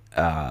stuffed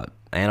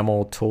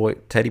animal toy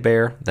teddy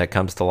bear that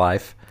comes to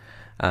life,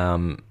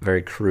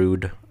 very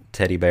crude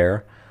teddy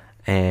bear,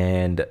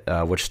 and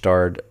which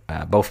starred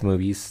both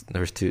movies.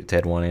 There's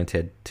Ted 1 and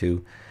Ted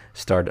 2,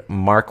 starred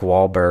Mark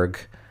Wahlberg.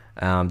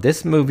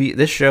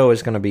 This show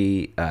is going to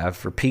be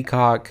for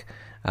Peacock.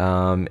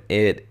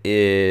 It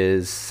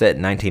is set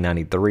in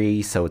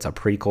 1993, so it's a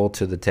prequel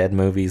to the Ted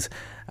movies.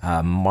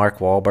 Mark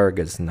Wahlberg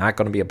is not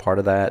going to be a part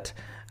of that,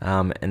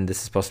 and this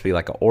is supposed to be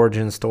like an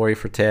origin story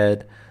for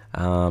Ted.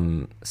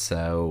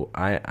 So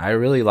I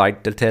really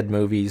like the Ted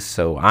movies,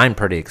 so I'm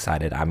pretty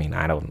excited. I mean,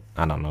 I don't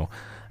know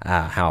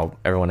how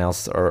everyone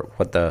else, or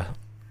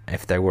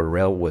if they were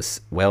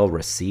well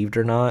received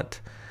or not,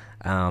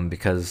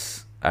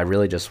 because I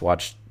really just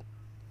watched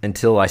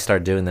until I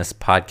started doing this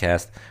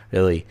podcast,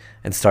 really,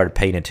 and started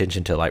paying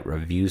attention to like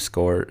review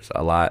scores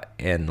a lot,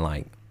 and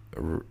like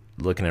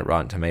looking at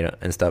Rotten Tomato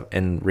and stuff,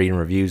 and reading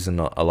reviews and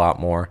a lot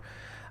more.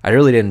 I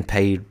really didn't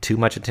pay too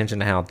much attention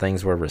to how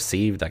things were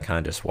received. I kind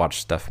of just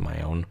watched stuff of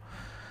my own.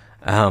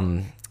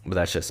 But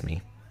that's just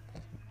me.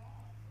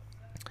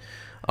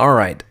 All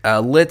right,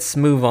 let's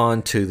move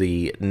on to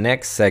the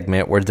next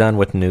segment. We're done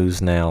with news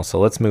now, so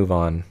let's move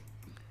on.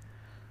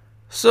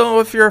 So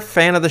if you're a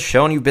fan of the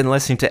show and you've been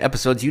listening to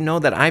episodes, you know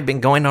that I've been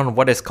going on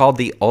what is called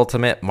the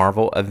Ultimate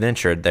Marvel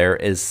Adventure. There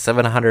is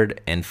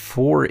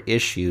 704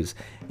 issues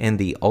in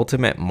the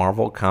Ultimate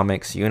Marvel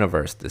Comics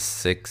universe.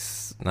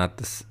 Not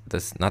the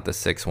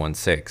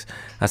 616.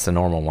 That's the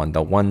normal one.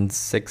 The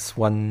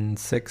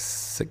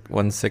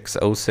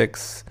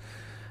 1606.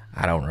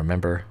 I don't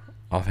remember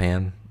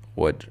offhand.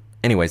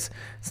 Anyways,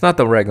 it's not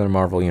the regular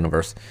Marvel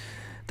universe.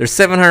 There's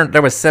 700.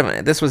 There was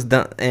 7. This was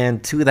done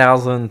in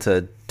 2000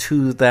 to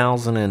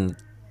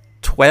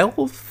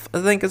 2012,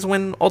 I think, is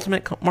when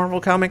Ultimate Marvel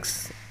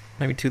Comics,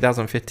 maybe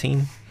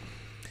 2015,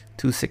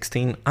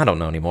 2016, I don't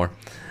know anymore.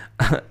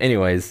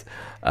 Anyways,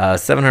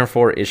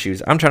 704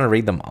 issues. I'm trying to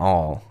read them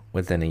all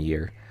within a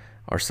year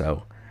or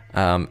so,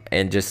 and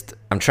I'm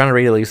trying to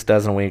read at least a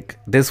dozen a week.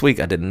 This week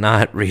I did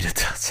not read a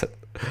dozen.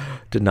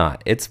 Did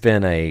not. It's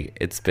been a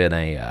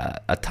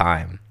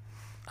time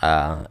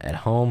at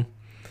home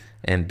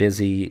and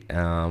busy,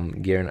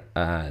 gearing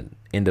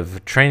end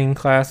of training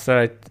class that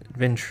I've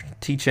been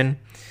teaching,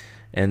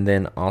 and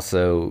then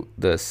also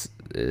it's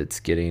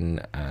getting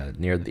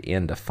near the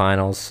end of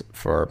finals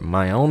for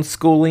my own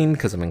schooling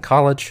because I'm in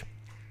college.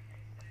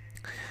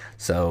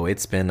 So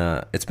it's been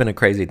a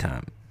crazy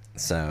time.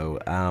 So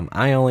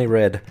I only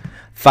read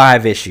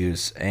 5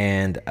 issues,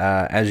 and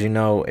as you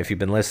know, if you've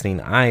been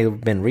listening, I've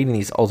been reading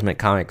these Ultimate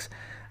Comics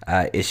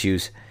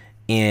issues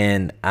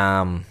in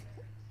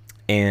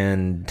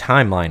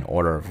timeline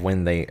order of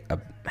when they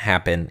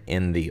happen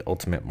in the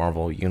Ultimate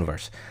Marvel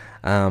universe.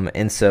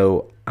 And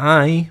so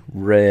I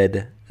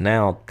read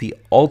now the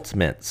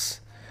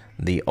Ultimates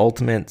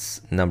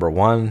number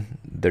 1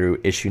 through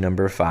issue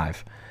number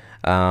 5.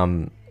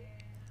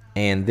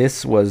 And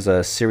this was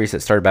a series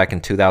that started back in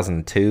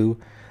 2002.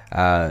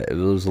 It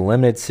was a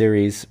limited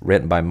series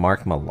written by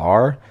Mark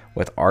Millar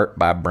with art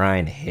by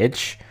Brian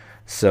Hitch.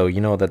 So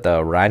you know that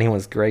the writing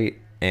was great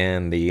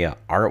and the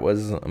art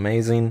was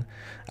amazing.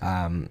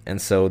 And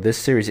so this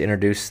series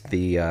introduced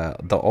the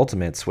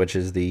Ultimates, which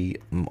is the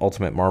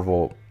Ultimate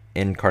Marvel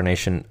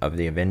incarnation of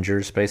the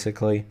Avengers,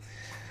 basically.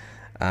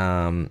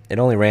 It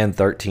only ran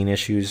 13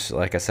 issues.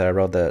 Like I said, I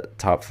read the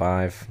top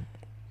 5.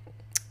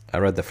 I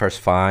read the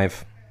first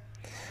 5.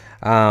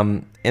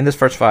 In this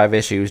first 5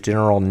 issues,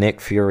 General Nick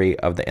Fury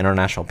of the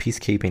International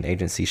Peacekeeping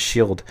Agency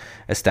S.H.I.E.L.D.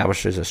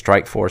 establishes a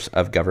strike force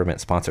of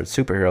government-sponsored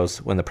superheroes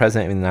when the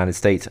President of the United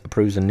States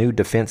approves a new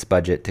defense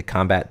budget to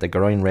combat the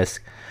growing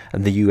risk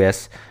of the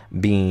U.S.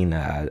 being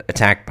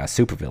attacked by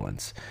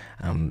supervillains.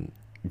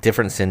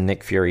 Difference in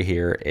Nick Fury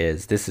here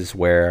is this is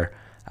where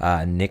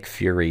Nick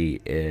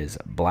Fury is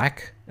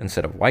black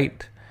instead of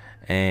white,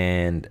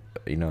 and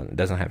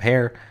doesn't have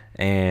hair.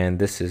 And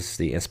this is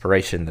the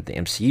inspiration that the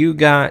MCU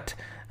got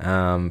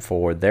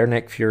for their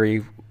Nick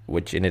Fury,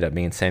 which ended up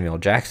being Samuel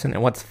Jackson.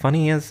 And what's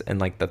funny is, in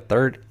like the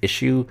third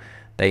issue,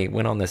 they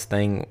went on this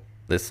thing.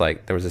 There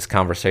was this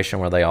conversation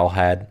where they all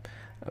had,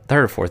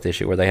 third or fourth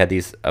issue, where they had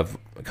these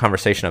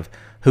conversation of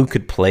who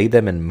could play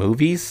them in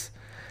movies,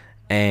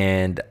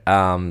 and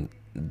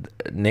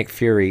Nick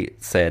Fury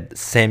said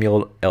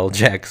Samuel L.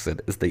 Jackson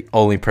is the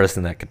only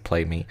person that could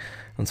play me.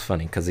 That's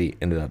funny because he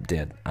ended up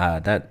dead.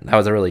 That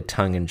was a really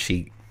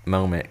tongue-in-cheek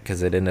moment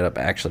because it ended up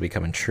actually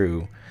becoming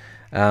true.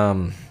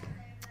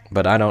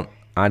 But I don't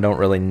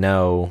really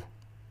know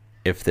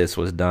if this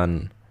was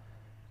done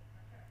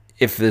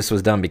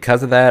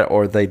because of that,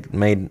 or they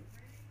made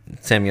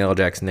Samuel L.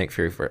 Jackson Nick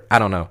Fury for, I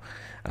don't know,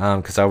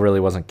 because I really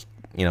wasn't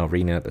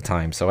reading it at the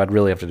time, so I'd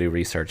really have to do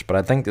research. But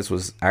I think this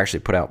was actually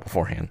put out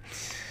beforehand.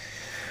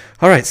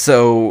 All right,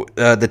 so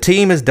the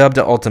team is dubbed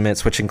the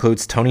Ultimates, which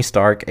includes Tony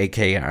Stark,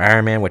 aka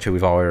Iron Man, which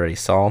we've already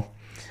saw.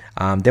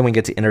 Then we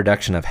get the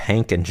introduction of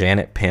Hank and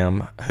Janet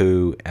Pym,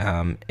 who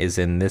is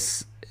in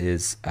this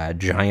is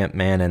Giant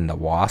Man and the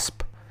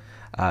Wasp,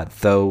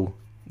 though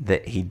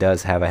that he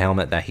does have a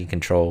helmet that he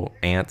control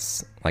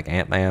ants like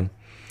Ant-Man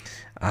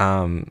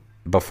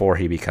before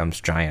he becomes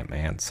Giant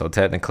Man. So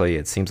technically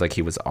it seems like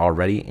he was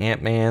already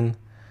Ant-Man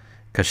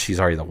because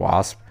she's already the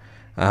Wasp.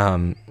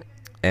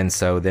 And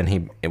so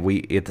then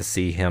we get to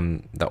see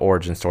him, the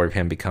origin story of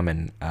him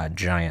becoming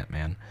Giant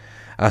Man.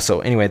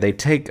 So anyway, they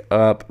take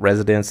up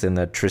residence in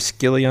the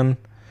Triskelion,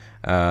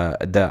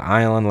 the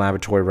island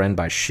laboratory run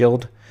by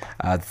S.H.I.E.L.D.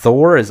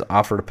 Thor is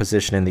offered a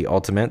position in the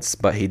Ultimates,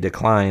 but he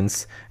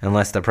declines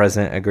unless the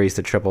president agrees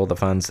to triple the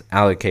funds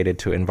allocated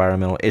to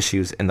environmental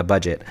issues in the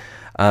budget.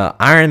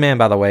 Iron Man,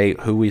 by the way,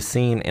 who we've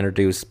seen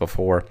introduced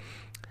before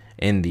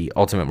in the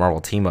Ultimate Marvel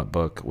Team-Up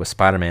book with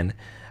Spider-Man,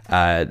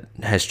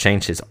 has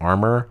changed his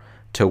armor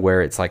to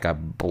where it's like a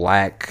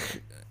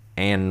black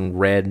and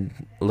red,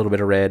 a little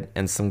bit of red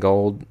and some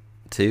gold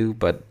too,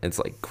 but it's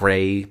like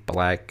gray,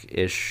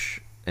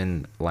 blackish,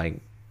 and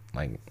like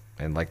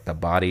the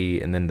body,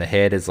 and then the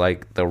head is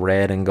like the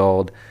red and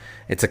gold.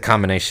 It's a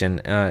combination.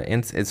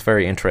 It's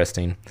very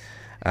interesting.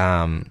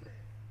 Giant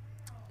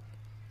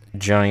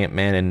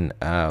Man and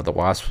the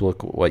Wasp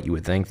look what you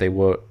would think they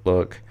would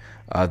look.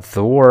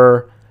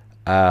 Thor,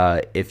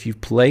 if you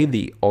play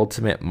the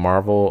Ultimate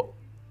Marvel,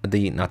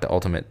 the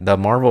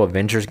Marvel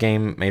Avengers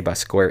game made by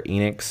Square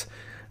Enix,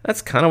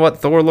 that's kind of what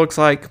Thor looks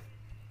like.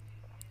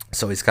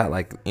 So he's got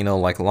like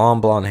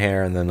long blonde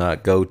hair and then a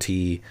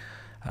goatee,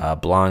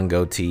 blonde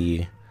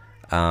goatee.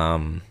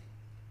 And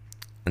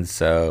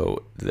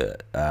so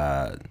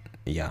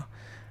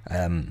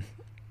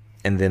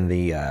and then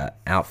the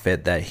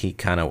outfit that he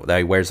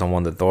wears on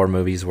one of the Thor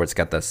movies where it's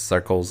got the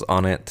circles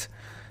on it,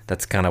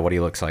 that's kind of what he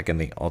looks like in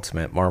the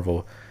Ultimate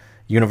Marvel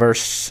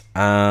universe.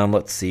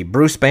 Let's see.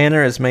 Bruce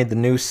Banner has made the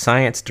new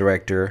science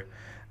director,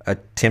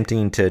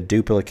 attempting to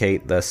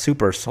duplicate the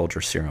super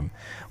soldier serum.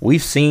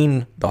 We've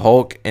seen the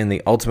Hulk in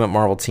the Ultimate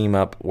Marvel team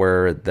up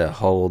where the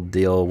whole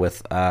deal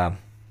with on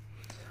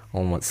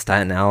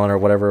Staten Island or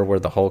whatever, where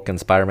the Hulk and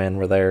Spider-Man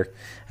were there,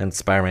 and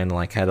Spider-Man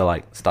had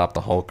to stop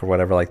the Hulk or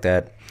whatever like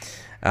that.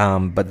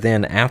 But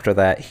then after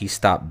that, he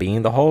stopped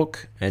being the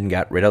Hulk and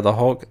got rid of the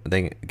Hulk.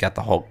 They got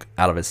the Hulk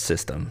out of his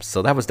system.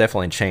 So that was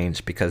definitely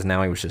changed because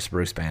now he was just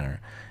Bruce Banner.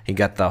 He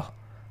got the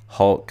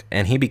Hulk,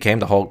 and he became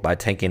the Hulk by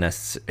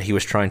he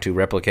was trying to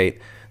replicate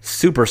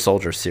super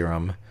soldier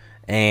serum,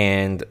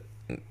 and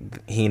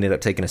he ended up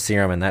taking a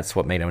serum, and that's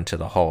what made him into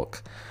the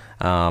Hulk.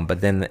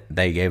 But then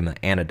they gave him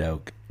the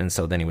antidote, and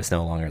so then he was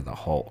no longer the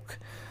Hulk.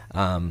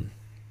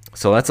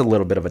 So that's a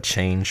little bit of a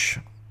change.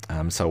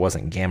 So it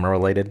wasn't gamma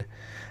related.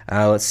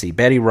 Let's see.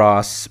 Betty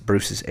Ross,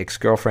 Bruce's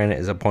ex-girlfriend,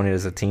 is appointed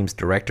as the team's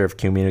director of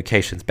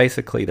communications,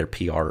 basically their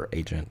PR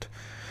agent.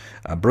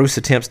 Bruce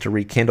attempts to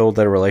rekindle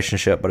their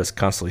relationship, but is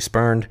constantly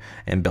spurned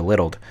and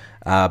belittled.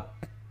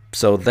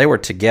 So they were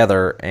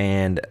together,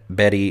 and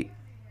Betty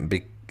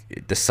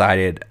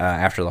decided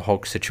after the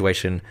Hulk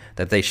situation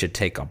that they should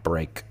take a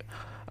break.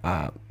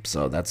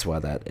 So that's why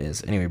that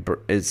is. Anyway,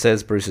 it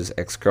says Bruce's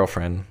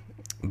ex-girlfriend,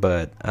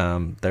 but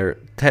they're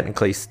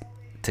technically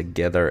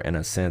together in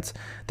a sense.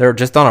 They're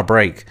just on a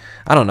break.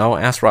 I don't know.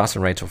 Ask Ross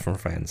and Rachel from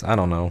Friends. I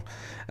don't know.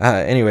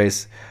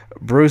 Anyways,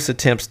 Bruce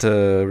attempts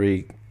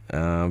to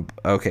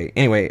okay.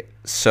 Anyway,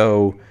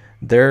 so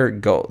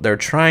they're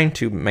trying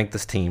to make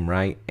this team,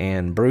 right?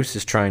 And Bruce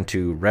is trying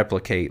to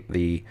replicate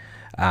the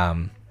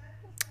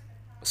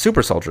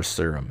super soldier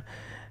serum.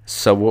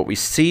 So what we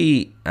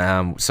see,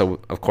 so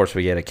of course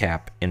we get a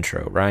Cap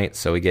intro, right?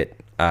 So we get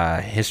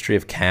history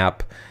of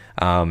Cap,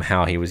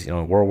 how he was,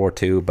 in World War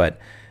II, but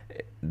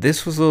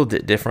this was a little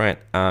bit different.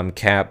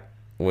 Cap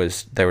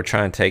they were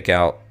trying to take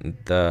out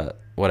the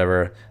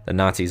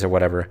Nazis or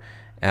whatever.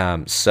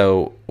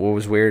 So what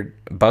was weird,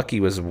 Bucky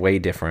was way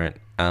different.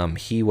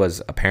 He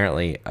was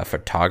apparently a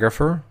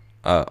photographer,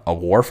 a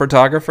war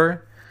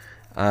photographer.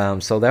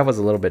 So that was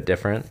a little bit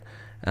different.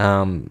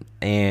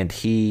 And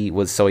he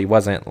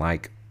wasn't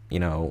like,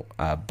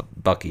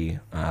 Bucky,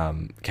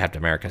 Captain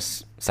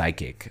America's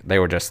sidekick. They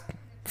were just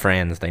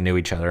friends. They knew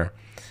each other,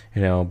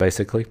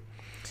 basically.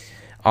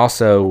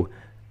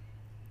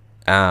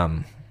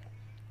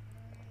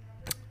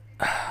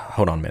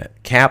 hold on a minute.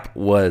 Cap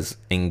was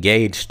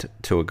engaged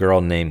to a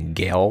girl named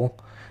Gail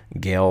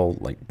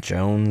like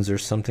Jones or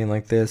something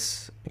like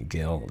this.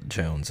 Gail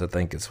Jones, I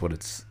think that's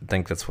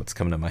what's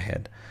coming to my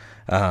head.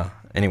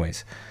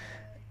 Anyways,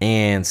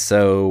 and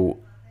so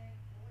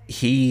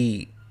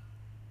he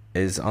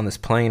is on this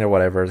plane or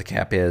whatever the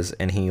Cap is,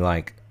 and he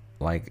like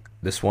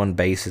this one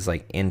base is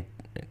like in,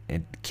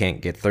 it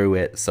can't get through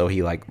it, so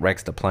he like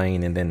wrecks the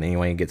plane, and then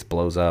anyway it gets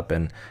blows up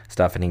and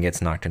stuff, and he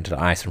gets knocked into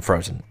the ice and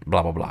frozen,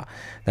 blah blah blah.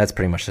 That's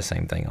pretty much the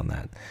same thing on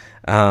that.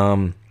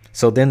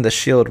 So then the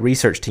SHIELD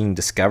research team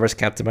discovers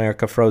Captain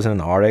America frozen in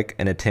the Arctic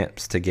and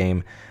attempts to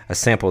gain a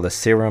sample of the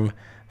serum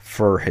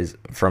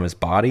from his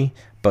body,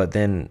 but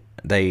then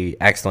they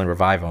accidentally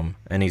revive him,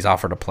 and he's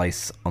offered a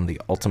place on the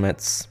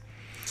Ultimates.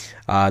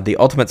 The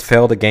Ultimates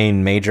fail to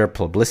gain major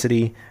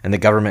publicity, and the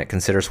government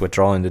considers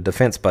withdrawing the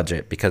defense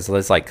budget because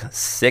there's like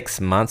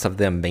 6 months of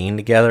them being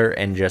together,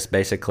 and just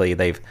basically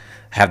they've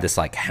have this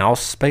like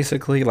house,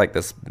 basically like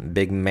this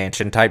big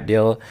mansion type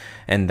deal,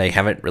 and they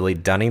haven't really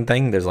done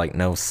anything. There's like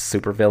no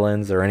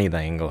supervillains or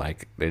anything.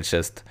 Like it's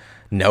just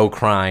no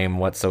crime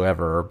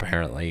whatsoever,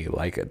 apparently.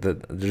 Like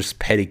just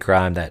petty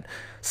crime that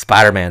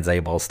Spider-Man's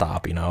able to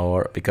stop,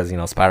 or because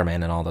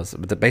Spider-Man and all those,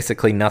 but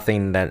basically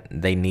nothing that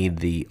they need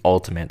the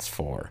Ultimates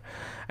for.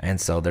 And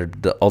so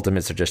the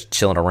Ultimates are just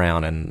chilling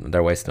around, and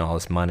they're wasting all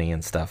this money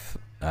and stuff,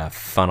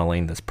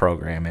 funneling this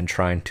program and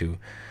trying to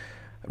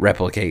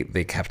replicate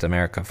the Captain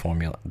America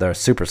formula, the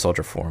super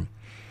soldier form.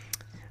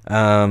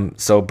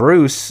 So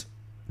Bruce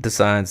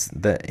decides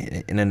that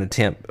in an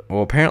attempt,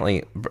 well,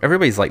 apparently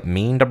everybody's like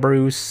mean to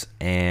Bruce,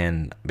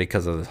 and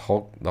because of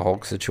the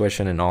Hulk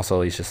situation, and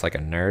also he's just like a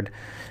nerd,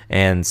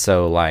 and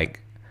so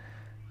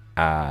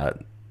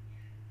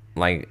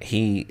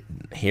he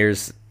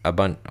hears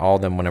all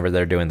of them whenever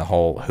they're doing the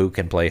whole who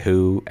can play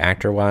who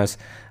actor wise,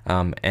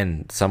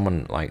 and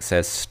someone like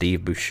says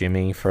Steve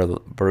Buscemi for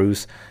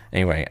Bruce.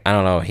 Anyway, I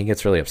don't know, he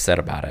gets really upset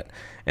about it,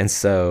 and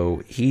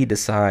so he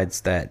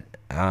decides that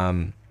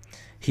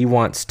he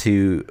wants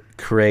to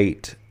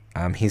create,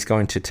 he's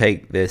going to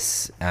take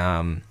this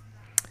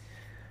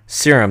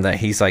serum that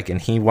he's like,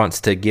 and he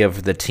wants to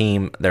give the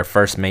team their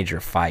first major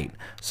fight,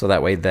 so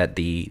that way that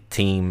the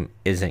team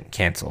isn't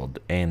canceled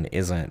and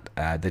isn't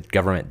the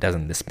government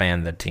doesn't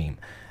disband the team.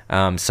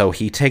 So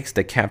he takes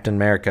the Captain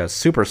America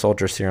super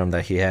soldier serum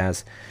that he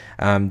has,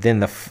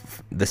 then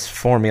this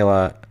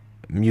formula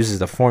uses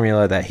the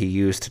formula that he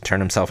used to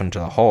turn himself into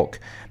the Hulk,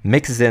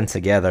 mixes them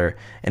together,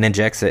 and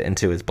injects it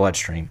into his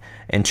bloodstream,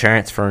 and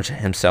transfers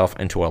himself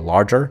into a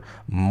larger,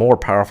 more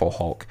powerful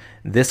Hulk.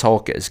 This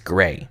Hulk is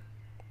gray,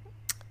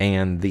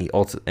 and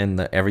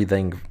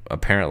everything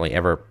apparently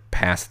ever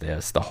past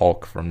this, the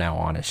Hulk from now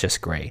on is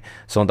just gray.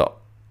 So in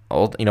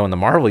the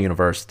Marvel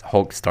universe,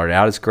 Hulk started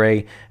out as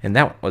gray, and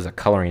that was a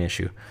coloring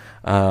issue.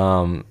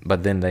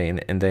 But then they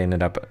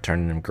ended up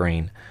turning him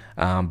green.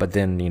 But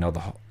then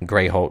the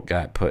gray Hulk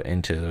got put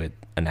into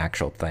an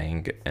actual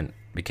thing and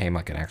became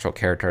like an actual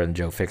character, and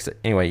Joe fixed it.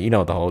 Anyway,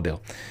 the whole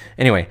deal.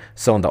 Anyway,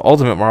 so in the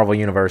Ultimate Marvel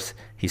universe,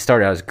 he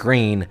started out as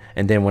green,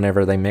 and then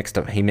whenever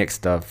he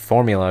mixed a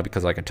formula,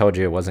 because like I told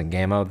you, it wasn't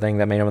Gamma thing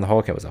that made him the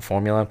Hulk, it was a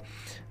formula.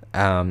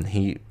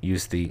 He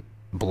used the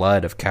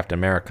blood of Captain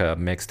America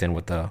mixed in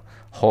with the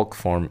Hulk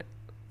formula,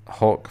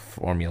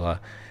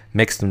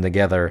 mixed them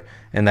together,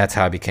 and that's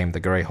how he became the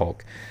Gray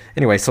Hulk.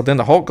 Anyway, so then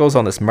the Hulk goes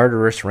on this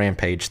murderous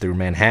rampage through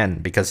Manhattan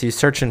because he's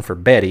searching for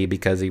Betty,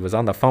 because he was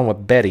on the phone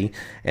with Betty,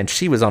 and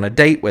she was on a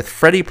date with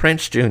Freddie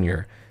Prinze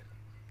Jr.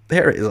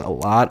 There is a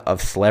lot of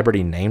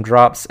celebrity name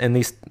drops in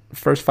these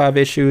first 5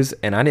 issues,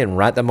 and I didn't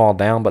write them all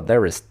down, but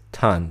there is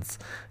tons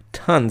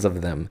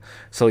of them.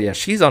 So yeah,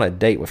 she's on a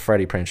date with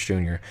Freddie Prinze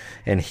Jr.,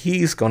 and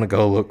he's gonna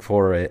go look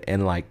for it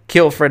and like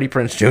kill Freddie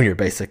Prinze Jr.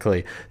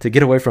 basically to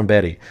get away from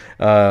Betty.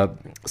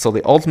 So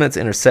the Ultimates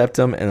intercept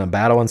him, and a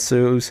battle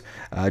ensues.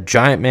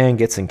 Giant Man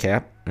gets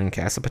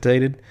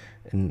incapacitated.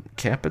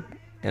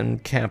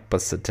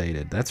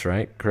 That's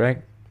right,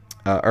 correct.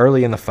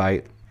 Early in the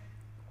fight.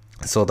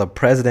 So the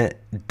president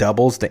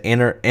doubles the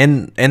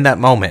in that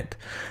moment.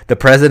 The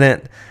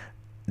president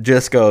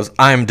just goes,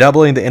 "I'm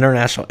doubling the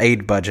international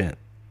aid budget."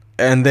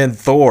 And then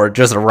Thor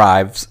just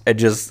arrives and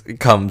just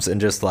comes and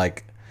just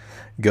like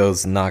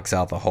knocks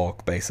out the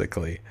Hulk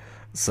basically.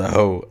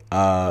 So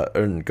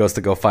goes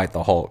to go fight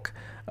the Hulk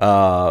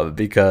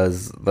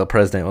because the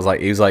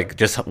president he was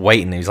just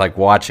waiting. He was like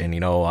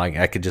watching,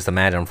 I could just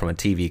imagine him from a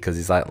TV, because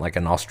he's like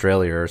in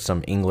Australia or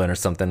some England or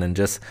something, and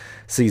just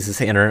sees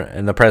this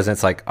and the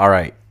president's like, "All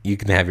right, you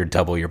can have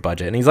double your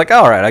budget." And he's like,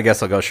 "All right, I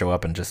guess I'll go show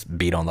up and just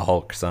beat on the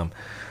Hulk some."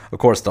 Of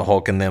course, the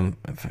Hulk and them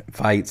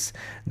fights.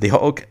 The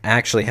Hulk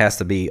actually has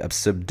to be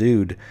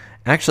subdued,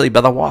 actually,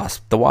 by the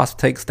Wasp. The Wasp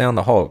takes down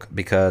the Hulk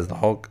because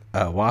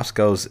the Wasp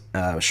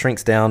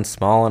shrinks down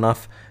small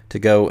enough to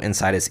go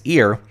inside his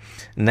ear,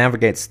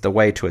 navigates the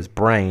way to his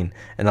brain,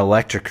 and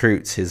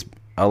electrocutes his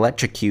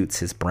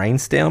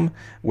brainstem,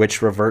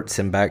 which reverts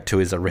him back to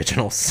his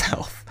original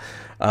self.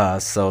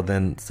 So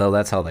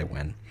that's how they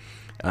win.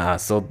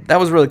 So that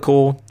was really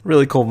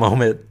cool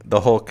moment.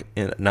 The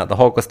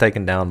Hulk was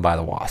taken down by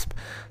the Wasp.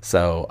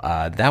 So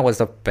that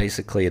was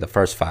basically the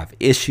first 5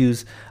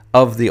 issues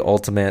of the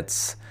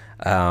Ultimates.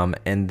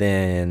 And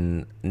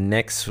then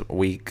next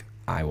week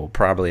I will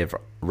probably have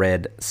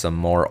read some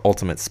more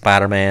Ultimate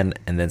Spider-Man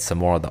and then some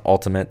more of the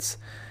Ultimates,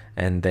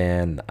 and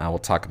then I will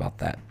talk about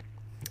that.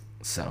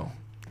 So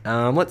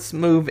let's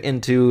move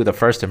into the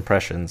first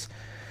impressions.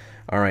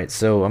 All right,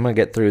 so I'm going to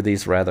get through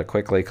these rather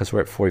quickly because we're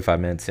at 45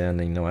 minutes in,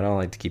 and I don't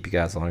like to keep you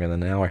guys longer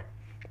than an hour.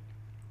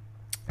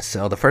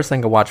 So the first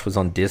thing I watched was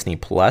on Disney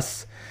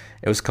Plus.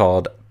 It was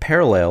called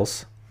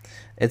Parallels.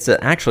 It's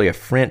actually a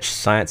French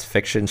science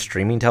fiction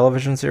streaming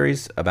television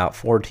series about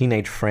 4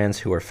 teenage friends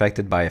who are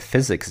affected by a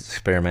physics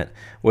experiment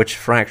which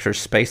fractures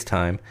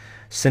space-time,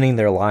 sending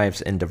their lives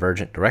in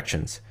divergent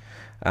directions.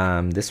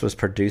 This was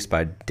produced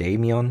by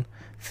Damien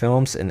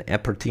Films and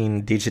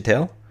Eppertine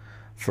Digital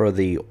for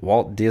the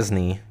Walt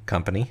Disney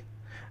Company.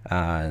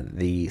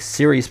 The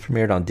series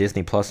premiered on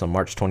Disney Plus on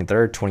March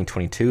 23rd,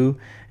 2022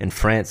 in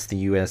France, the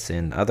US,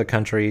 and other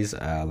countries.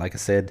 Like I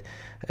said,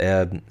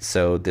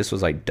 so this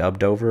was like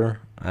dubbed over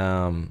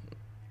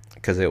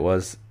because it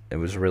was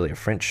really a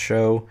French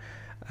show.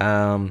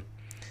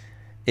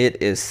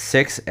 It is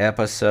 6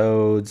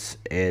 episodes.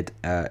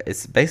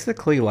 It's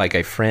basically like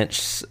a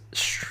French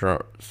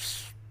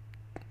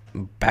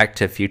Back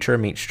to Future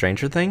meets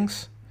Stranger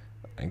Things.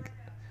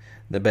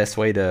 The best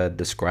way to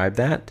describe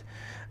that.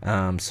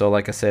 So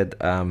like I said,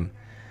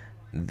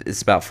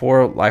 it's about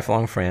 4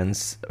 lifelong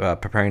friends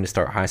preparing to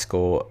start high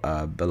school.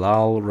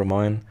 Bilal,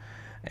 Ramon,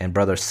 and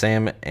brothers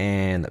Sam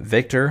and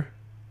Victor.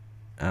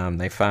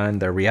 They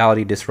find their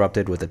reality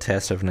disrupted with a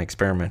test of an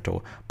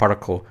experimental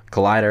particle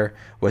collider,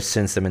 which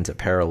sends them into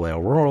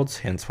parallel worlds,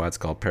 hence why it's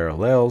called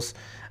Parallels.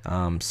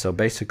 So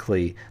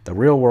basically, the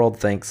real world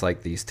thinks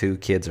like these 2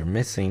 kids are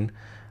missing,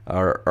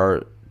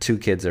 or 2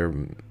 kids are...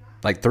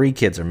 like 3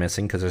 kids are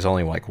missing because there's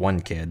only like 1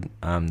 kid.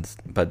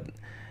 But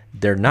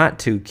they're not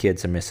 2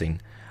 kids are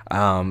missing.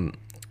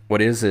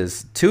 What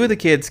is 2 of the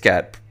kids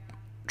got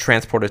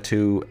transported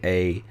to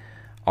a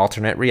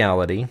alternate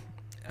reality.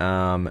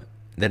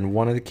 Then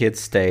one of the kids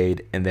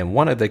stayed, and then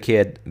one of the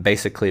kid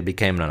basically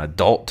became an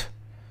adult,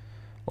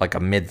 like a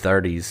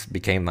mid-30s,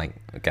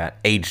 got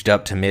aged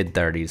up to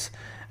mid-30s.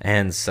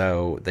 And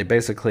so they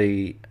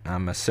basically,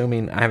 I'm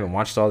assuming, I haven't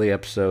watched all the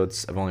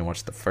episodes. I've only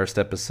watched the first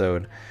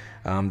episode.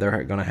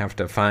 They're going to have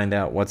to find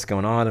out what's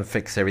going on and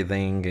fix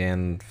everything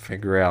and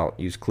figure out,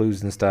 use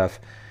clues and stuff.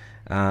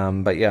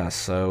 But yeah,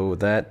 so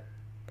that's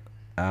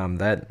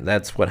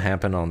what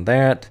happened on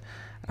that.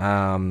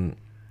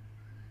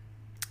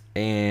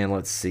 And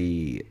let's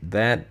see,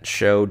 that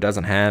show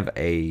doesn't have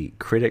a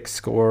critic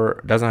score,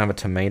 doesn't have a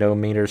tomato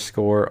meter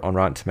score on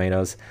Rotten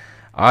Tomatoes.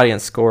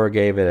 Audience score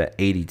gave it an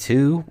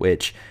 82,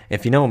 which,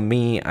 if you know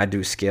me, I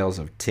do scales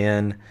of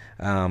 10,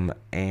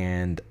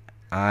 and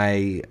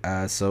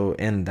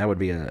that would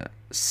be a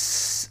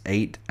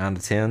 8 out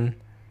of 10,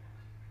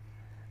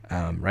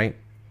 right?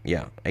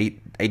 Yeah,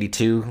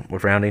 82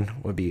 with rounding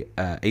would be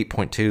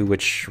 8.2,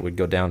 which would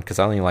go down because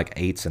I only like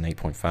 8s and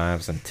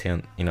 8.5s and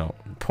 10,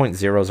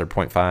 0.0s or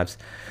 0.5s.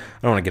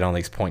 I don't want to get on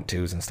these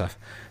 0.2s and stuff.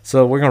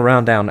 So we're gonna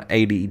round down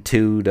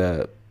 82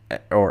 to,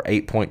 or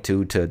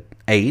 8.2 to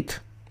 8.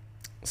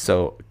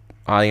 So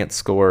audience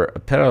score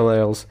of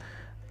Parallels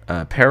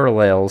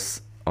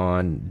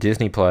on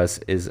Disney Plus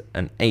is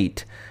an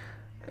 8.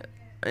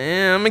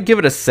 I'm gonna give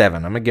it a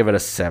 7. I'm gonna give it a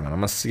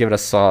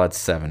solid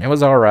 7. It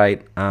was all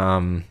right.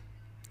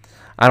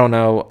 I don't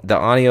know. The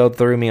audio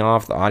threw me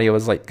off. The audio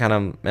was like kind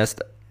of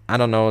messed. I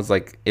don't know. It's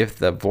like if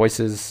the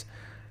voices.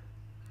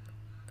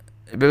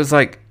 It was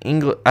like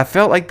English. I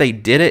felt like they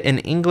did it in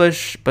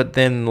English, but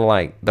then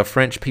like the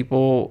French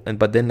people,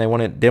 but then they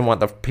didn't want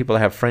the people to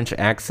have French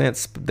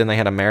accents. But then they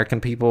had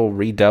American people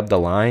redub the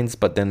lines,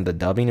 but then the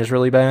dubbing is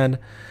really bad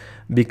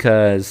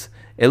because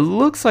it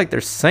looks like they're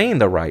saying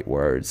the right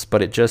words,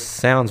 but it just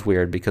sounds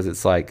weird because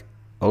it's like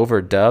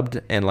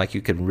overdubbed and like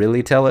you could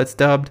really tell it's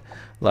dubbed.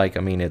 Like,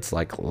 I mean, it's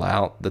like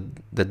loud.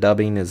 The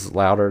dubbing is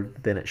louder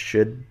than it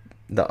should.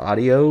 The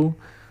audio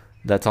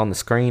that's on the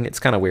screen, it's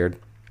kind of weird.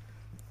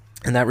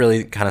 And that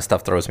really kind of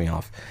stuff throws me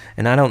off.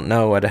 And I don't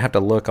know. I'd have to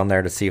look on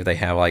there to see if they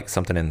have like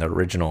something in the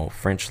original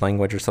French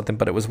language or something.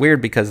 But it was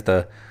weird because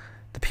the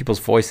people's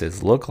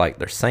voices look like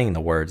they're saying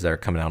the words that are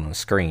coming out on the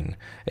screen.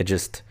 It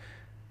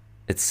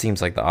seems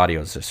like the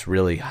audio is just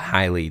really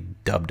highly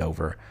dubbed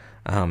over.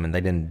 And they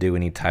didn't do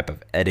any type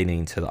of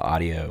editing to the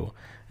audio.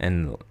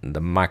 And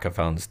the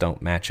microphones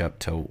don't match up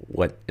to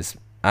what is,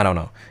 I don't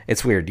know.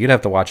 It's weird. You'd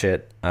have to watch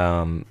it.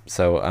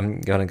 So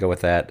I'm going to go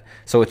with that.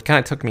 So it kind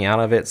of took me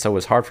out of it. So it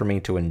was hard for me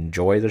to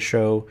enjoy the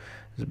show.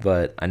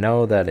 But I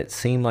know that it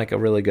seemed like a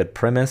really good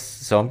premise.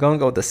 So I'm going to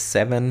go with the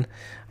 7.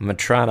 I'm going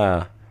to try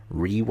to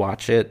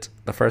rewatch it,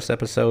 the first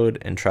episode,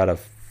 and try to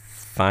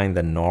find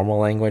the normal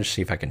language,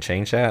 see if I can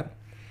change that.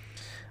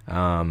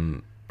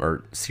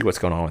 Or see what's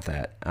going on with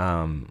that.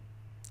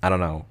 I don't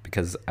know,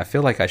 because I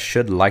feel like I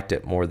should liked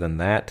it more than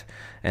that,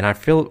 and I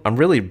feel I'm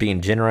really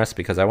being generous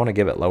because I want to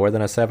give it lower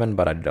than a 7,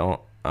 but I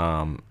don't.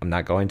 I'm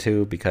not going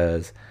to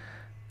because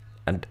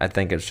I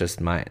think it's just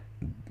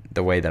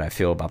the way that I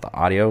feel about the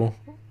audio,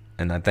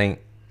 and I think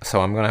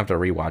so. I'm gonna have to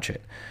rewatch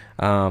it.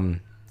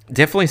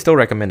 Definitely still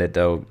recommend it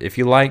though. If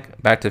you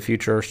like Back to the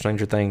Future,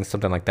 Stranger Things,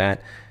 something like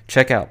that,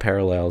 check out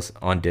Parallels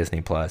on Disney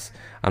Plus.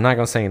 I'm not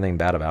gonna say anything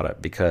bad about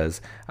it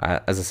because,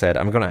 as I said,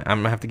 I'm gonna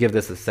have to give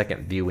this a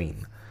second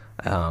viewing.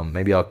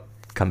 Maybe I'll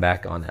come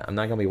back on it. I'm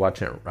not gonna be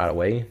watching it right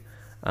away,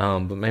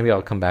 but maybe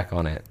I'll come back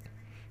on it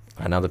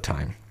another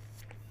time.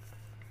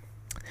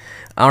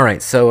 All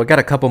right, so I got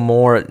a couple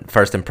more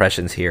first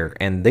impressions here,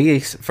 and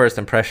these first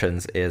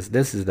impressions is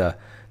this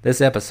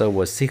episode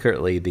was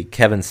secretly the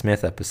Kevin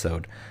Smith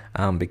episode,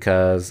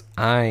 because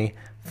I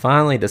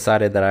finally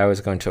decided that I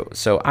was going to.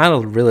 So I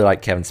really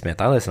like Kevin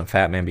Smith. I listen to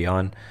Fat Man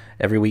Beyond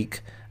every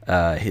week,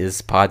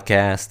 his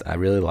podcast. I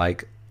really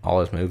like all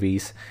his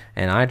movies,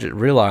 and I just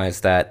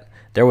realized that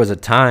there was a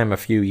time, a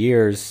few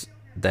years,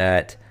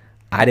 that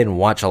I didn't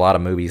watch a lot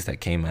of movies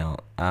that came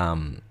out,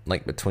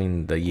 like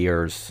between the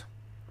years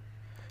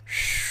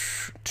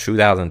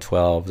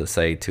 2012 to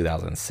say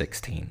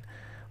 2016.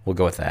 We'll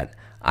go with that.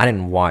 I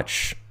didn't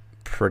watch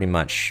pretty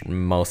much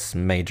most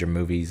major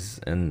movies,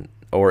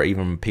 or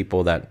even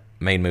people that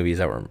made movies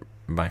that were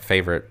my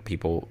favorite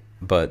people,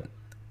 but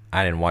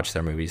I didn't watch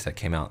their movies that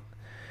came out.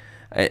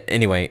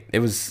 Anyway,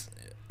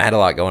 I had a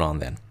lot going on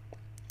then.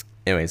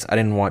 Anyways, I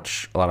didn't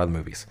watch a lot of the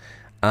movies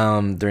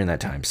during that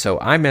time, so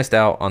I missed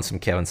out on some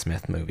Kevin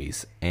Smith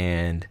movies,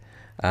 and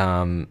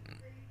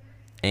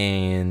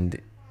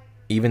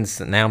even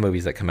now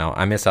movies that come out,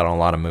 I miss out on a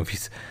lot of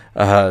movies.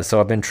 So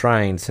I've been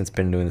trying, since I've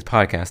been doing this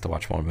podcast, to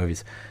watch more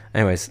movies.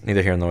 Anyways,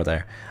 neither here nor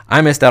there.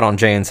 I missed out on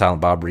Jay and Silent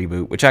Bob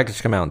reboot, which actually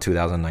came out in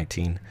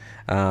 2019.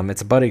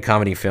 It's a buddy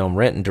comedy film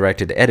written,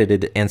 directed,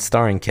 edited, and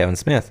starring Kevin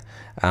Smith.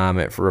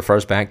 It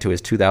refers back to his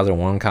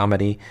 2001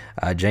 comedy,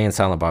 Jay and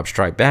Silent Bob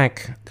Strike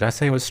Back. Did I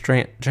say it was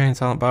Jay and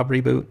Silent Bob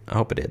reboot? I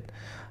hope it did.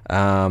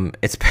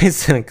 It's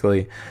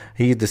basically,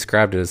 he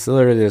described it as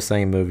literally the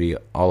same movie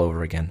all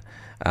over again.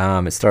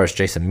 It stars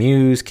Jason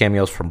Mewes,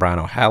 cameos from Brian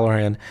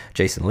O'Halloran,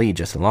 Jason Lee,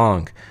 Justin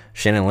Long,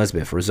 Shannon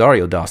Elizabeth,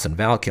 Rosario Dawson,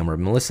 Val Kilmer,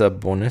 Melissa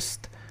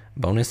Boinist,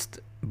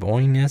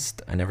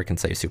 I never can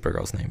say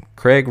Supergirl's name,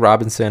 Craig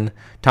Robinson,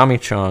 Tommy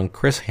Chung,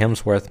 Chris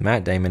Hemsworth,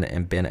 Matt Damon,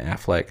 and Ben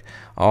Affleck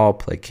all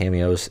play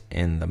cameos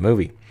in the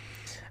movie.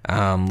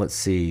 Let's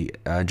see.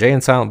 Jay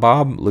and Silent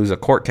Bob lose a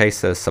court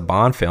case to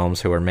Saban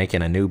Films, who are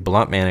making a new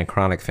Bluntman and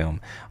Chronic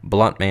film,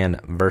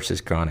 Bluntman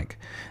versus Chronic.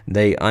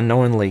 They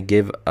unknowingly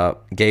gave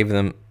up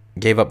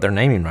their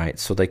naming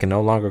rights, so they can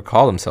no longer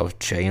call themselves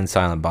Jay and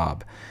Silent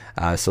Bob.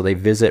 So they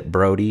visit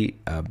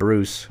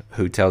Bruce,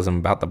 who tells them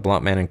about the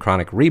Bluntman and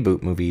Chronic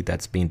reboot movie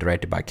that's being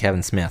directed by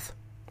Kevin Smith.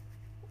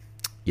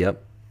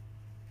 Yep,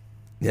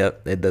 the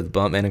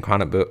Bluntman and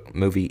Chronic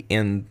movie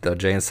in the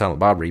Jay and Silent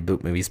Bob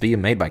reboot movie is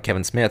being made by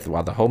Kevin Smith,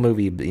 while the whole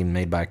movie is being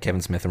made by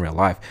Kevin Smith in real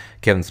life.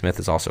 Kevin Smith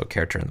is also a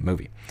character in the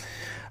movie.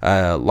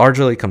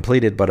 Largely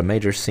completed, but a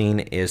major scene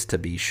is to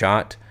be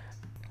shot.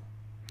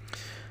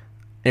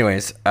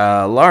 Anyways,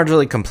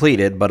 largely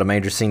completed, but a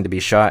major scene to be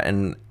shot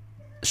at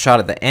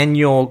the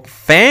annual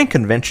fan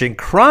convention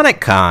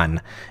ChronicCon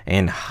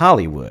in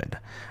Hollywood.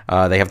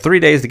 They have 3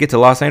 days to get to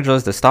Los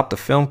Angeles to stop the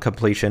film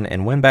completion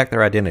and win back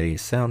their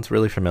identities. Sounds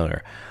really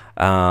familiar,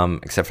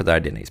 except for the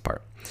identities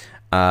part.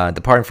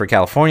 Departing for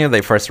California,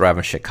 they first arrive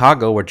in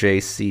Chicago, where Jay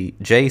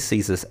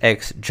sees his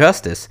ex,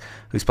 Justice,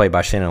 who's played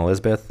by Shannon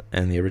Elizabeth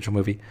in the original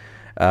movie.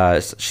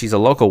 She's a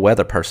local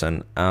weather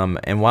person,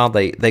 and while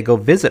they go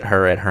visit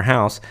her at her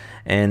house,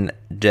 and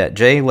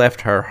Jay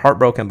left her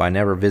heartbroken by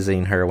never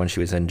visiting her when she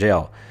was in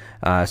jail.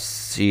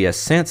 She has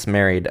since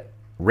married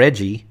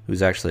Reggie,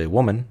 who's actually a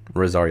woman,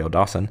 Rosario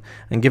Dawson,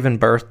 and given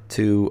birth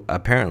to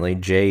apparently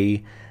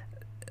Jay's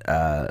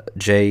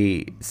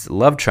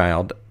love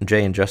child.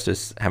 Jay and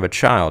Justice have a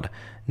child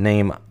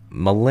named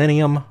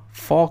Millennium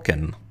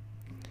Falcon,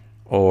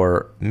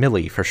 or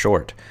Millie for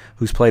short,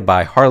 who's played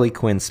by Harley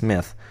Quinn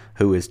Smith,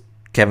 who is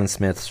Kevin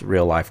Smith's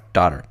real life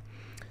daughter.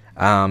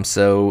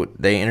 So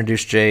they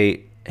introduce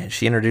Jay.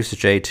 She introduces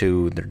Jay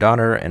to their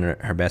daughter and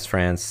her best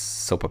friend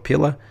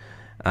Sopapilla,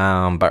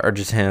 but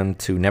urges him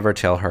to never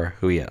tell her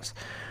who he is.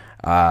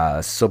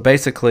 So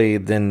basically,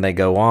 then they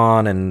go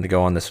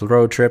on this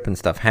road trip, and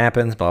stuff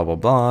happens. Blah blah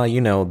blah.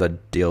 You know the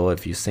deal.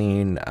 If you've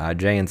seen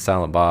Jay and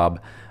Silent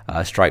Bob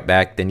Strike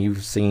Back, then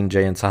you've seen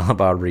Jay and Silent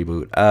Bob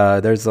reboot.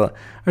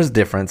 There's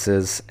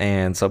differences,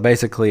 and so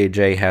basically,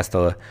 Jay has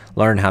to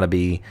learn how to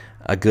be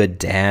a good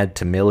dad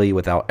to Millie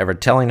without ever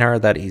telling her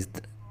that he's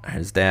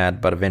his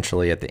dad, but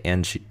eventually at the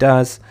end she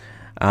does.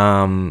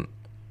 Then,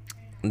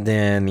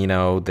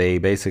 they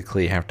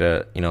basically have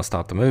to,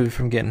 stop the movie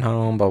from getting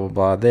home, blah,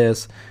 blah, blah,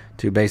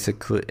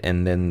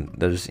 and then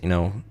there's,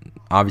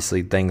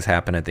 obviously things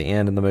happen at the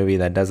end of the movie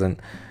that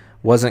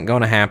wasn't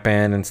going to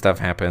happen, and stuff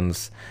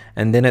happens.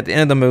 And then at the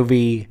end of the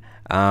movie,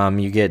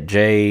 you get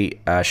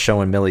Jay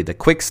showing Millie the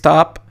quick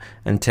stop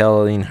and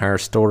telling her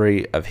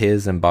story of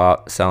his and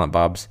Silent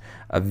Bob's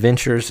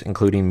adventures,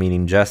 including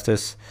meeting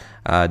Justice.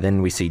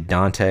 Then we see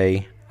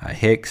Dante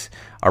Hicks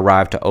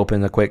arrive to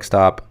open the quick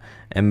stop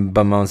and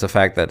bemoans the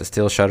fact that the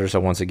steel shutters are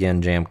once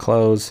again jammed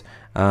closed.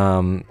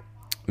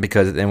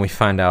 because then we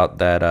find out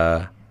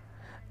that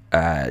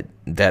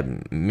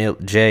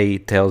Jay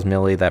tells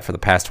Millie that for the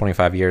past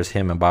 25 years,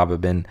 him and Bob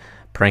have been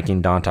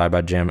pranking Dante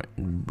by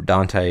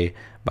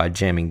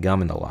jamming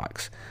gum in the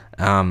locks.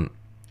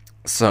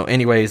 So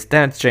anyways,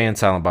 that's Jay and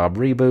Silent Bob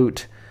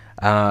Reboot.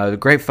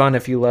 Great fun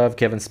if you love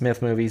Kevin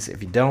Smith movies.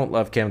 If you don't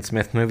love Kevin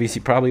Smith movies,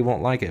 you probably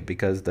won't like it,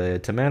 because the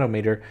tomato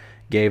meter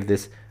gave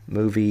this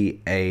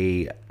movie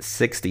a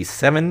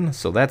 67,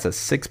 so that's a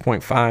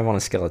 6.5 on a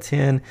scale of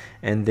 10,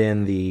 and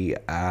then the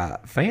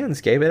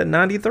fans gave it a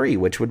 93,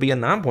 which would be a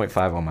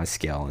 9.5 on my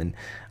scale, and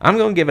I'm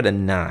going to give it a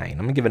 9. I'm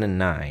going to give it a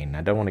 9.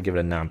 I don't want to give it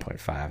a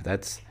 9.5.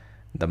 That's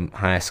the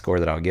highest score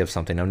that I'll give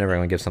something. I'm never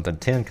going to give something a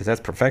 10, because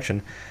that's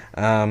perfection.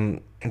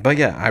 But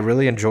yeah, I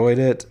really enjoyed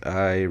it.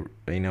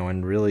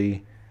 And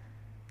really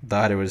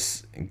thought it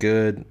was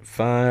good,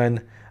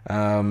 fun.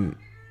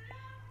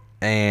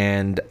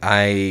 And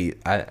I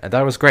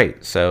thought it was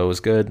great. So it was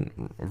good,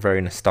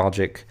 very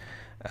nostalgic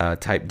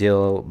type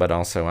deal. But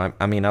also, I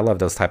love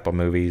those type of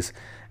movies,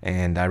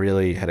 and I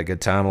really had a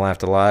good time,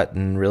 laughed a lot,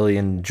 and really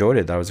enjoyed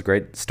it. That was a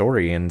great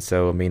story, and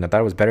so I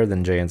thought it was better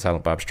than Jay and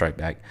Silent Bob Strike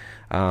Back.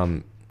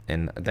 And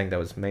I think that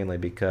was mainly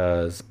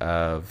because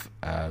of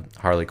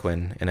Harley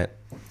Quinn in it.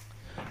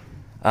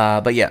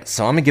 But yeah,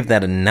 so I'm going to give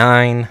that a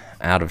 9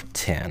 out of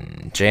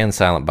 10. Jay and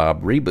Silent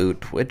Bob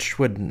Reboot, which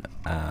would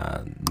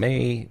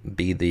may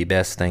be the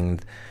best thing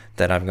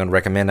that I'm going to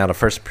recommend out of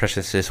First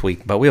Impressions this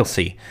week, but we'll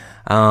see.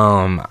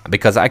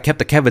 Because I kept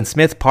the Kevin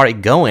Smith party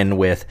going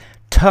with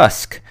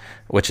Tusk,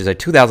 which is a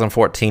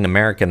 2014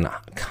 American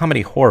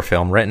comedy horror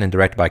film written and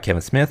directed by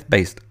Kevin Smith,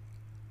 based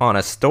on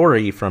a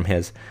story from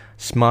his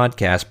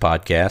Smodcast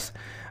podcast.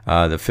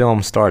 The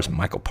film stars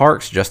Michael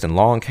Parks, Justin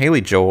Long,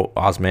 Haley Joel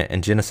Osment,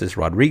 and Genesis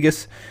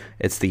Rodriguez.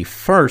 It's the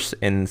first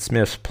in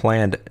Smith's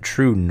planned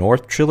True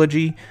North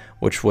trilogy,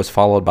 which was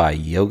followed by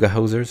Yoga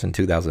Hosers in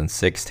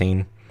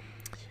 2016.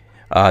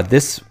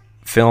 This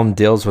film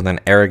deals with an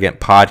arrogant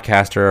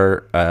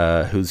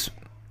podcaster who's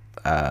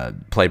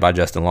played by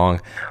Justin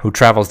Long, who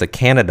travels to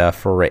Canada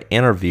for an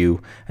interview,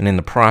 and in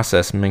the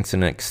process meets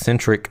an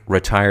eccentric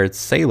retired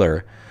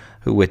sailor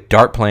who with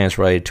dark plans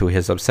related to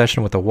his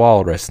obsession with a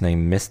walrus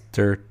named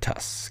Mr.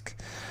 Tusk.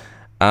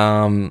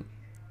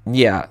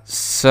 Yeah,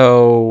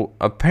 so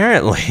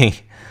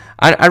apparently,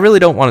 I really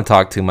don't want to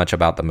talk too much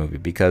about the movie,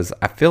 because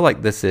I feel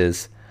like this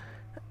is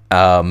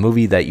a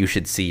movie that you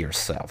should see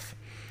yourself.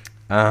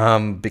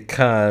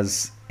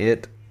 Because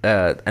it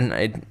has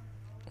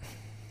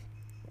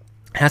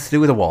to do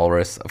with a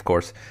walrus, of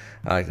course.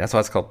 That's why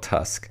it's called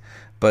Tusk.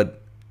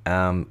 But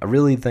I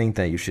really think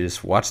that you should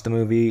just watch the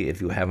movie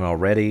if you haven't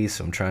already,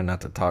 so I'm trying not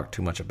to talk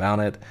too much about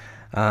it.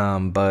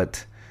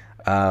 But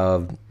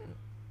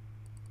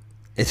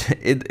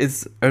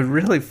it's a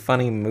really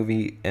funny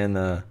movie in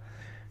a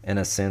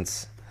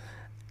sense,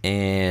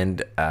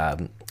 and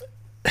I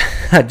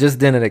just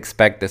didn't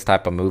expect this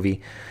type of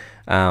movie.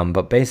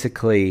 But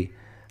basically,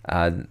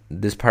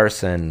 this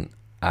person,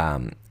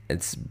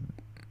 it's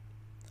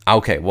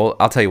okay. Well,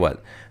 I'll tell you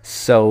what.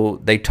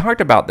 So they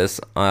talked about this.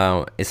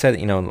 It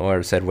said, what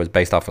it said was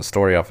based off a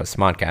story off a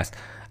Smodcast,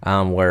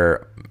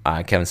 where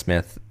Kevin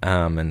Smith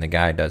and the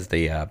guy does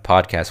the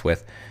podcast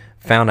with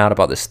found out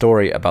about this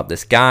story about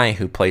this guy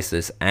who placed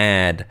this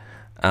ad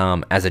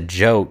as a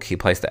joke. He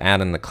placed the ad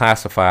in the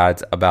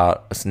classifieds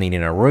about us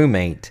needing a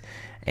roommate,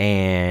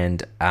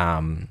 and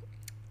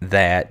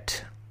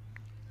that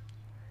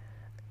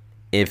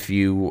if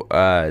you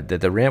that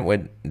the rent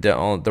was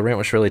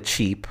really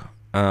cheap.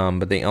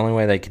 But the only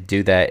way they could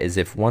do that is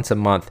if once a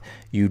month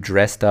you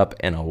dressed up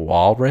in a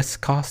walrus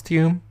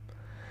costume.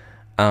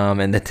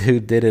 And the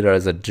dude did it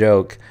as a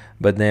joke,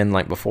 but then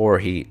before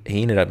he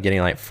ended up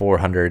getting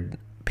 400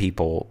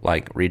 people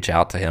reach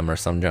out to him or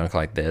some junk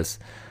like this.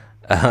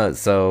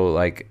 So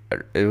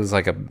it was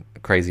a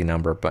crazy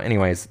number. But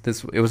anyways,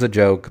 it was a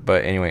joke.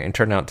 But anyway, it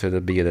turned out to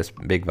be this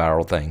big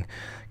viral thing.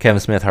 Kevin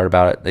Smith heard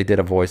about it. They did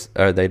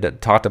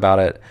talked about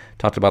it,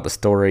 talked about the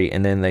story,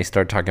 and then they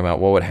started talking about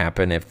what would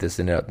happen if this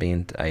ended up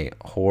being a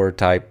horror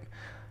type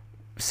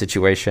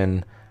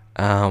situation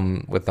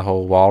with the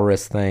whole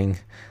walrus thing.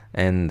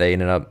 And they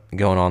ended up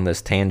going on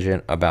this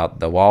tangent about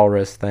the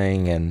walrus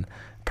thing and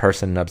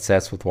person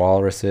obsessed with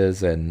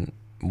walruses and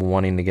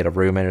wanting to get a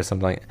roommate or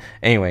something.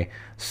 Anyway,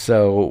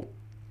 so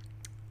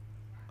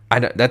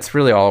that's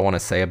really all I want to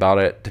say about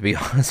it, to be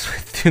honest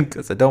with you,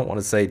 because I don't want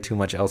to say too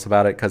much else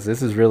about it, because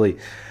it's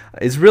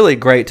really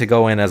great to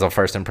go in as a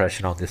first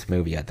impression on this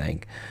movie, I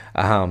think.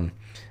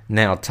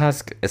 Now,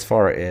 Tusk, as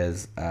far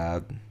as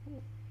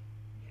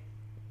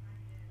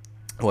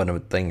one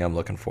thing I'm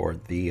looking for,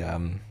 the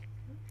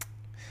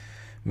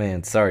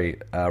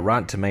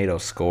Rotten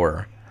Tomatoes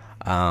score,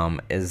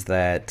 is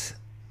that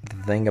the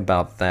thing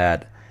about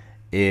that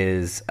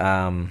is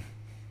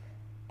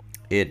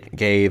it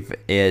gave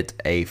it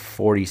a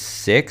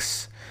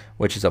 46,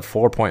 which is a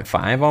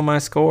 4.5 on my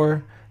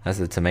score. That's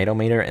the tomato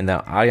meter, and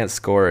the audience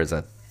score is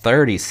a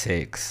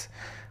 36.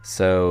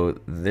 So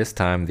this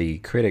time the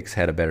critics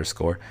had a better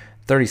score.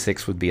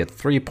 36 would be a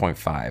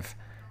 3.5.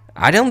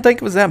 I don't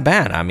think it was that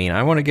bad. I'm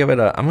gonna give it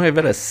a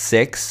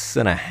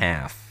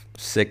 6.5.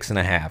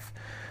 6.5.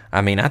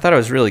 I mean, I thought it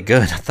was really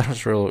good. I thought it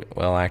was really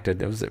well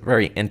acted. It was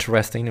very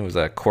interesting. It was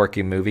a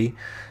quirky movie.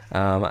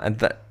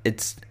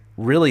 It's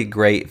really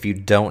great if you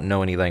don't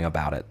know anything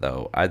about it,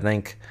 though. I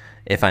think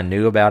if I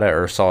knew about it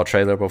or saw a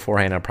trailer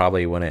beforehand, I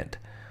probably wouldn't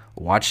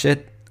watch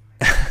it,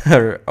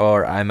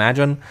 or I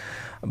imagine.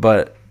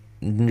 But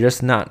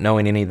just not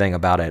knowing anything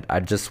about it, I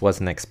just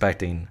wasn't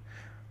expecting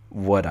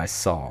what I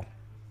saw.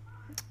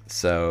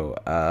 So,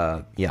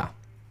 yeah.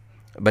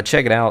 But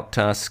check it out,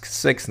 Tusk,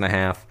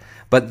 6.5.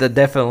 But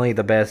definitely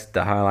the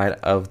highlight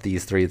of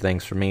these three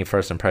things for me,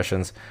 first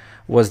impressions,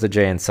 was the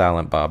Jay and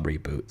Silent Bob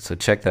reboot. So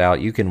check that out.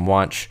 You can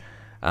watch.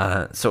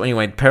 So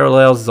anyway,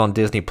 Parallels is on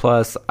Disney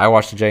Plus. I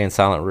watched the Jay and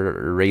Silent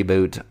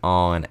reboot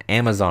on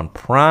Amazon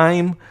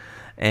Prime,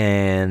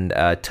 and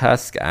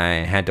Tusk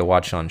I had to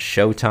watch on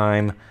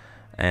Showtime,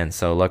 and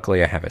so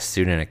luckily I have a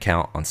student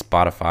account on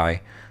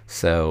Spotify.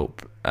 So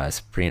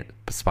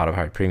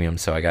Spotify Premium.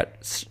 So I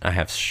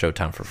have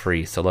Showtime for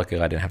free. So luckily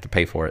I didn't have to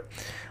pay for it.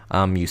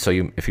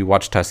 If you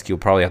watch Tusk, you'll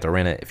probably have to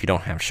rent it if you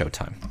don't have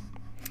Showtime.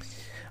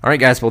 All right,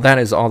 guys. Well, that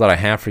is all that I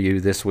have for you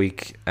this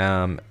week.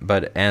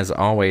 But as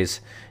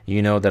always,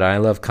 you know that I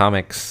love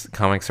comics.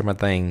 Comics are my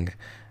thing.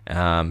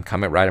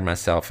 Comic writer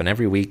myself, and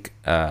every week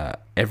I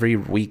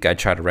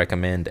try to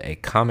recommend a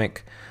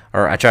comic,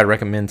 or I try to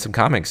recommend some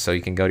comics. So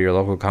you can go to your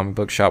local comic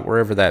book shop,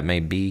 wherever that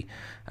may be,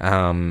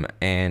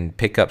 and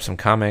pick up some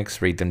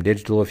comics. Read them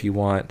digital if you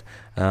want.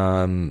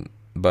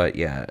 But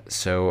yeah,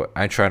 so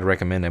I try to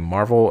recommend a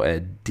Marvel, a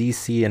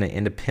DC, and an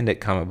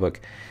independent comic book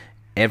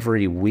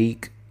every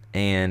week.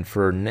 And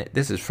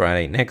this is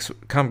Friday. Next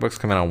comic books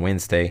come out on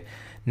Wednesday.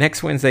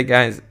 Next Wednesday,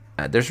 guys,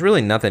 there's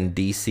really nothing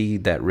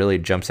DC that really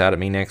jumps out at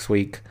me next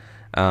week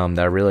that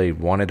I really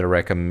wanted to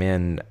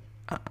recommend.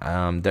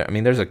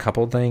 There's a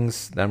couple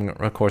things that I'm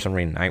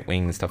reading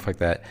Nightwing and stuff like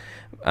that.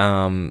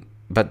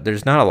 But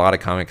there's not a lot of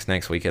comics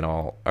next week at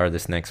all, or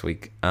this next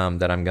week,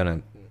 that I'm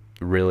gonna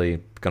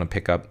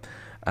pick up.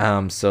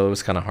 So it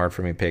was kind of hard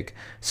for me to pick.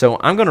 So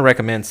I'm going to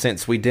recommend,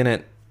 since we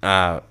didn't,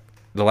 the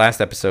last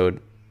episode,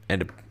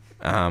 and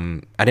I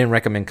didn't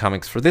recommend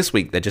comics for this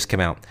week that just came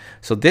out.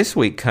 So this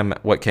week,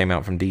 what came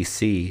out from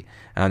DC,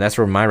 that's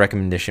where my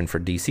recommendation for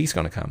DC is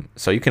going to come.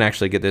 So you can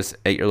actually get this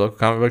at your local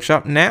comic book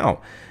shop now.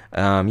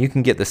 You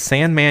can get the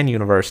Sandman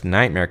Universe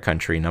Nightmare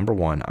Country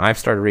 #1. I've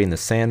started reading the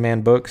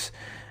Sandman books,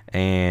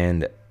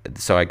 and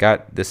so I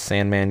got this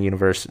Sandman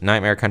Universe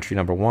Nightmare Country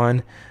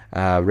 #1,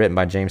 written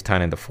by James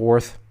Tynion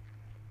IV.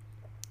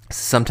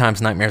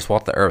 Sometimes nightmares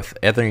walk the earth.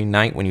 Every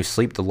night when you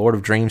sleep, the Lord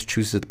of Dreams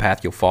chooses the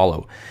path you'll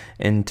follow.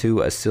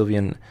 Into a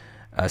Sylvan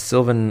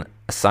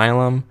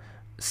Asylum,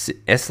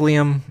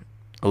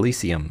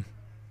 Elysium,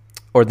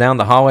 or down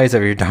the hallways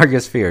of your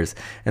darkest fears.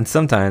 And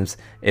sometimes,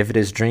 if it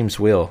is Dream's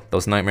will,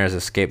 those nightmares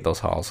escape those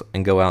halls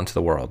and go out into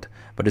the world.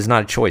 But it is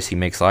not a choice he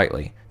makes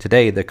lightly.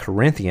 Today, the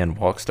Corinthian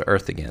walks to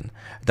earth again.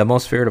 The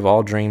most feared of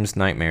all Dream's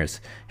nightmares,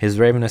 his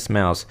ravenous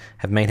mouths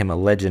have made him a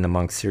legend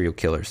among serial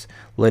killers.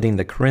 Letting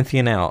the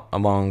Corinthian out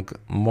among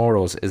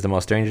mortals is the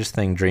most dangerous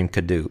thing Dream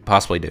could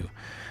possibly do.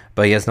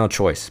 But he has no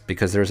choice,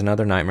 because there is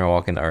another nightmare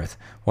walking the earth,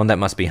 one that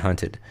must be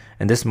hunted.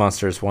 And this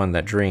monster is one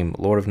that Dream,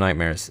 Lord of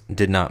Nightmares,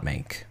 did not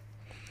make.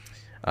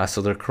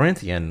 So the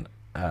Corinthian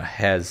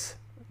has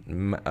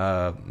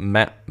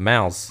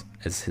mouths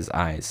as his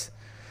eyes.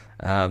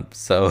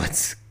 So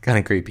it's kind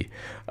of creepy.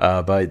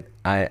 But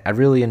I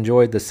really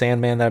enjoyed the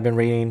Sandman that I've been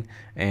reading,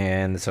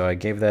 and so I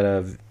gave that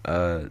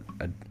a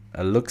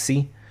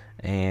look-see,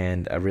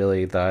 and I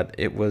really thought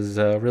it was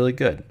really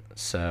good.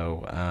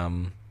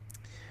 So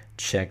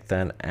check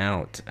that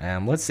out.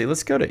 Let's see.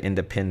 Let's go to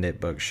independent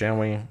books, shall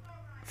we?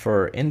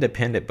 For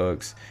independent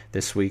books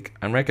this week,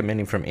 I'm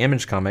recommending from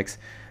Image Comics,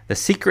 The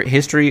Secret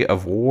History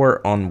of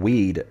War on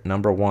Weed,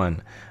 #1.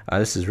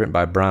 This is written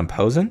by Brian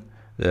Posen,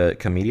 the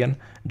comedian,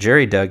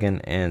 Jerry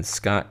Duggan, and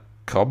Scott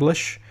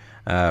Koblish.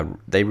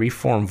 They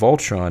reformed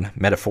Voltron,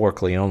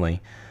 metaphorically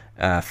only,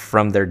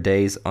 from their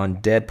days on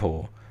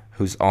Deadpool,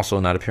 who's also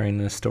not appearing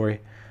in this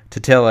story, to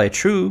tell a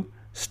true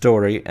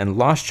story and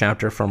lost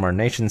chapter from our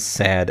nation's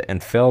sad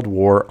and failed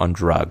war on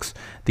drugs.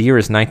 The year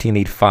is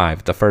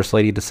 1985. The First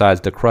Lady decides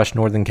to crush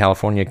Northern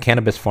California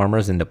cannabis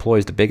farmers and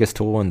deploys the biggest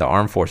tool in the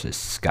armed forces,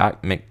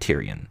 Scott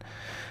McTiernan.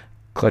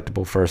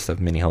 Collectible first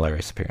of many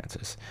hilarious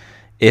appearances.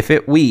 If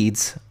it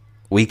weeds,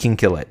 we can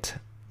kill it.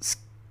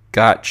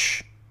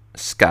 Scotch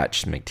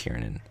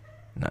McTiernan.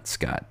 Not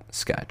Scott.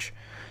 Scotch.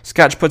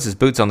 Scotch puts his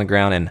boots on the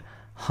ground in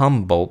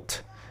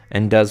Humboldt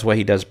and does what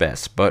he does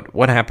best. But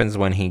what happens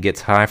when he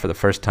gets high for the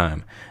first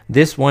time?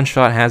 This one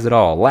shot has it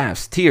all.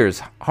 Laughs,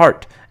 tears,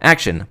 heart,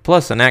 action,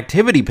 plus an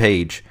activity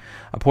page.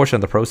 A portion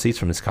of the proceeds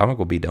from this comic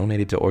will be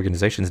donated to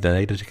organizations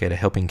dedicated to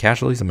helping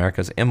casualties of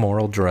America's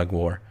immoral drug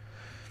war.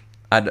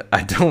 I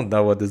don't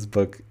know what this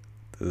book...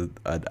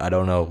 I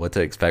don't know what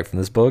to expect from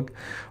this book,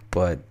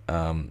 but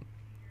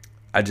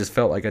I just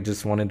felt like I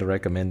just wanted to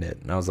recommend it.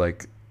 And I was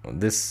like,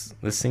 this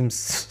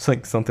seems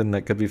like something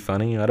that could be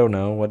funny. I don't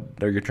know what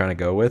you're trying to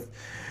go with.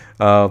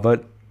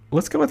 But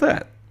let's go with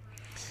that.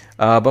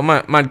 But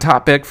my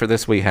top pick for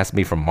this week has to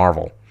be from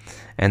Marvel.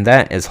 And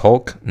that is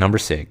Hulk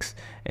 #6.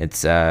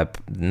 It's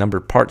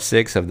part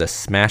 6 of the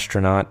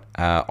Smashtronaut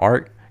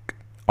arc.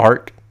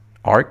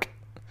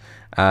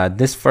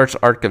 This first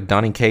arc of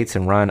Donny Cates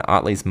and Ryan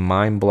Ottley's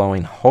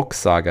mind-blowing Hulk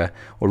saga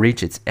will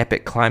reach its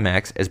epic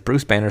climax as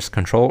Bruce Banner's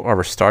control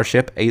over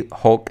Starship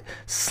Hulk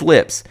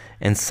slips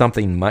and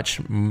something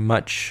much,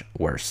 much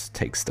worse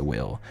takes the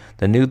wheel.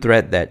 The new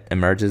threat that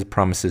emerges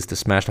promises to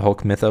smash the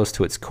Hulk mythos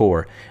to its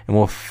core and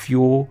will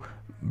fuel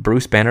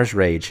Bruce Banner's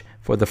rage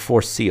for the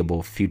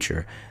foreseeable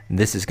future.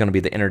 This is going to be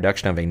the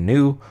introduction of a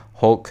new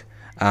Hulk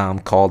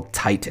called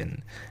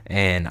Titan,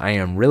 and I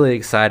am really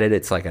excited.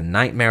 It's like a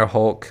nightmare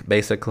Hulk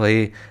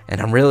basically, and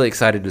I'm really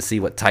excited to see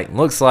what Titan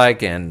looks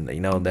like, and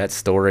that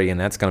story, and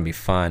that's going to be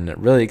fun,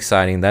 really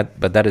exciting.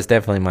 But that is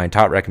definitely my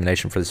top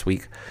recommendation for this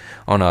week,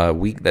 on a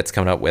week that's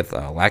coming up with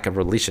a lack of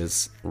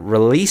releases.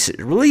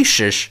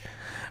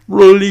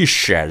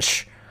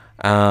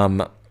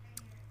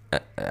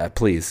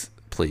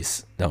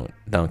 Please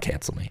don't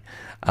cancel me.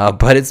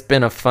 But it's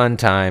been a fun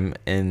time,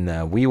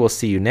 and we will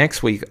see you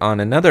next week on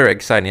another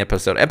exciting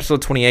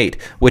episode 28,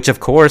 which,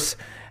 of course,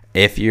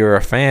 if you're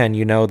a fan,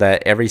 you know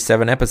that every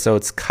 7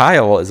 episodes,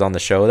 Kyle is on the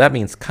show. That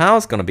means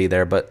Kyle's going to be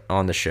there, but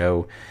on the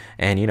show.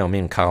 And, me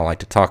and Kyle like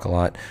to talk a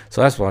lot.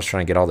 So that's why I was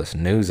trying to get all this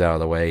news out of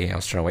the way. I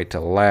was trying to wait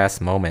till the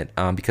last moment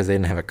because they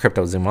didn't have a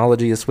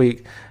cryptozoology this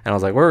week. And I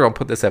was like, we're going to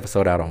put this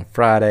episode out on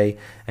Friday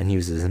and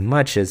use as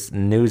much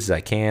news as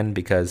I can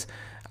because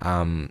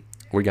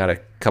we got a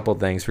couple of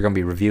things. We're going to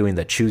be reviewing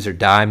the Choose or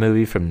Die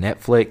movie from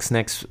Netflix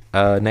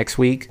next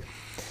week,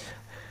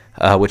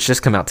 which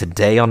just came out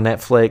today on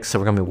Netflix. So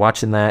we're going to be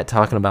watching that,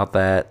 talking about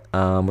that.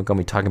 We're going to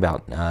be talking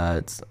about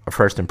our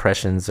first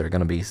impressions. There are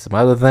going to be some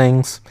other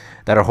things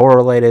that are horror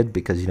related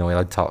because, we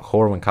like to talk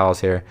horror when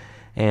Kyle's here.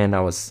 And I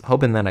was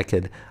hoping that I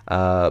could,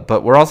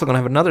 but we're also going to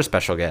have another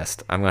special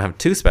guest. I'm going to have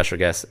 2 special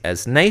guests,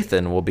 as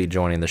Nathan will be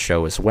joining the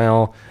show as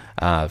well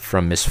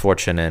from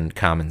Misfortune and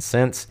Common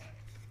Sense.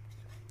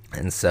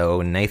 And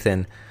so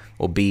Nathan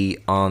will be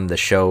on the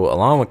show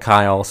along with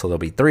Kyle, so there'll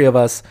be 3 of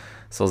us.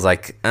 So I was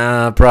like,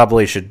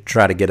 probably should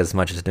try to get as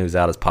much news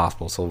out as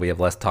possible so we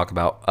have less to talk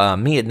about.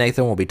 Me and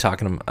Nathan will be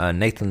talking,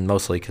 Nathan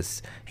mostly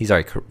because he's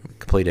already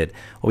completed.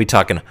 We'll be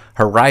talking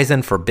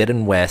Horizon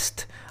Forbidden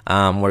West.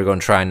 We're going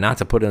to try not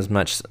to put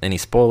any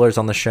spoilers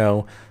on the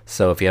show.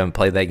 So if you haven't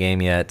played that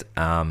game yet,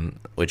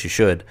 which you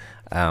should,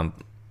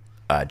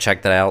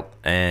 check that out.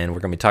 And we're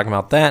going to be talking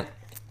about that.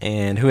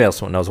 And who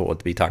else knows what we'll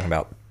be talking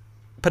about?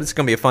 But it's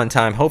going to be a fun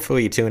time.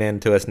 Hopefully you tune in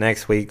to us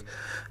next week.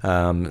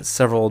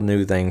 Several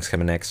new things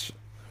coming next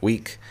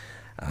week.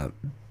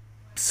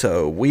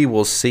 So we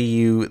will see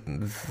you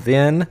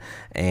then.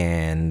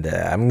 And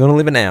I'm going to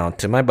leave it now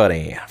to my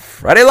buddy,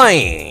 Friday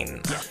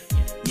Lane.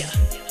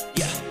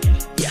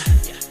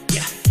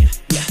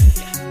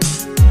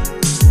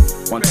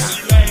 One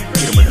time.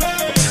 Hit him with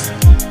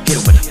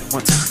it.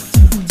 One time.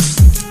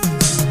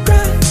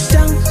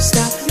 Don't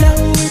stop.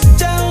 No,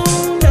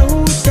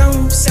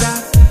 don't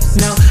stop.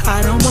 No,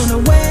 I don't wanna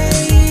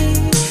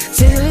wait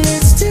till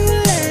it's too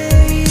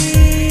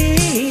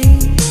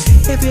late.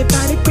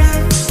 Everybody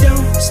cry,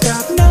 don't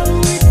stop.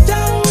 No,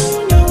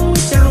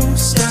 don't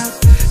stop.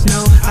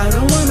 No, I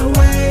don't wanna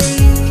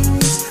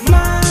waste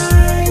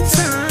my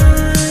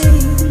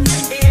time.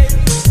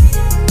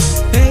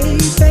 Hey,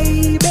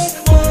 baby,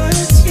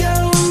 what's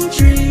your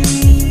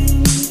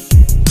dream?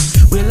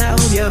 Well, I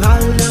hope you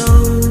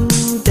hollow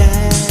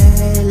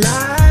that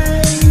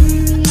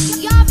line.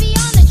 Y'all be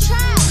on the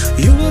track.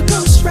 You a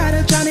ghost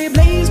rider, Johnny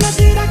Blaze,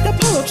 method actor,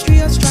 poetry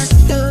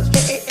instructor.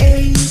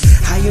 Hey,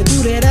 how you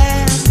do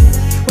that?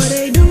 Well,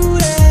 they do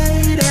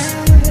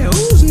that.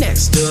 Who's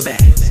next to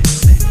that?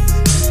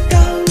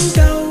 Go,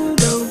 go,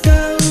 go,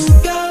 go,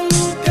 go,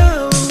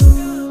 go.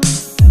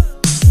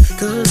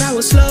 'Cause I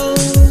was slow,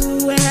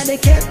 I had to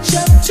catch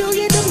up to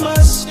you, the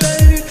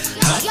mustard.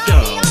 Hot Y'all be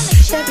on the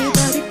track.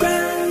 Everybody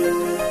grind.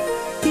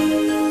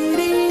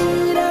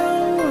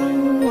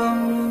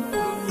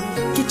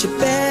 Get your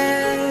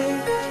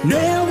bag.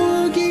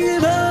 Never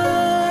give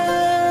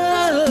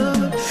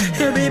up.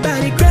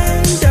 Everybody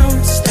grind.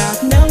 Don't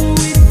stop. No,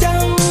 we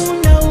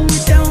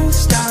don't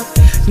stop.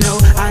 No,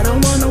 I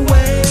don't wanna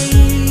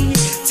wait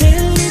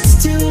till it's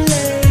too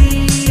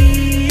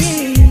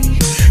late.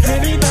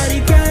 Everybody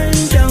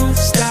grind. Don't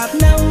stop.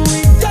 No,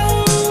 we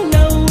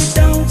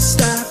don't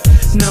stop.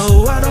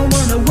 No, I don't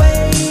wanna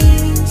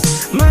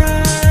waste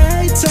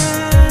my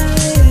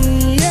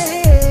time.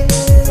 Yeah.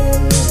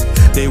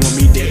 They want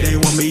me dead, they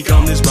want me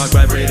gone. This rock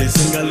right ready,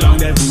 sing along.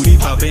 That booty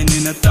popping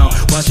in a thong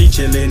while she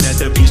chilling at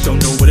the beach. Don't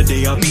know what a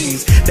day off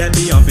means. That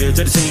be unfair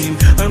to the team,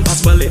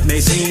 impossible it may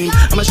seem.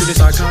 I'ma shoot this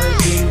narcotic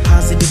beam,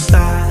 positive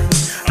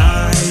thoughts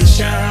I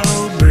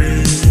shall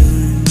bring.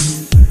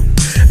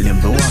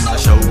 Limbo on my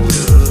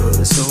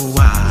shoulders so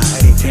I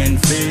can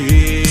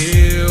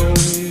feel.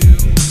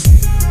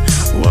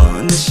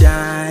 Wanna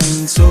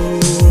shine so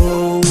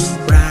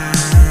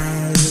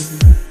bright.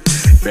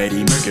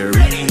 Freddie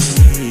Mercury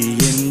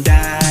and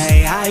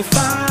I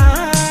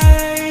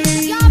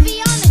find. Y'all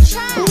be on the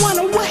track. I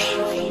wanna wait.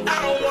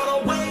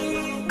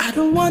 I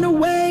don't wanna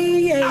wait.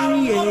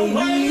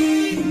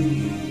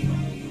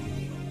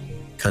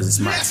 it's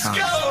my time.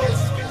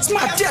 It's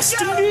my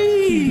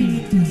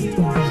destiny.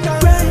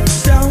 Grind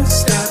don't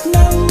stop,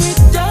 no it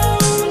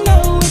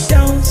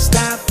don't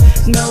stop.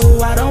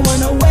 No, I don't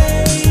wanna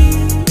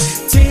wait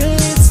till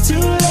it's too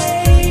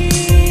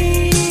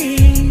late.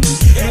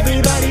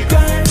 Everybody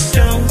grind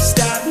don't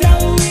stop,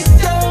 no it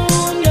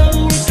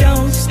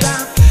don't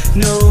stop.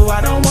 No,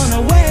 I don't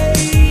wanna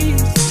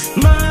waste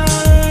my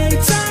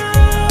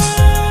time.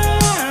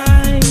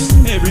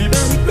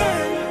 Everybody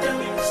grind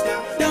don't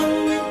stop, no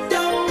it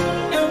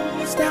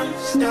don't stop,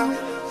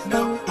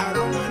 no.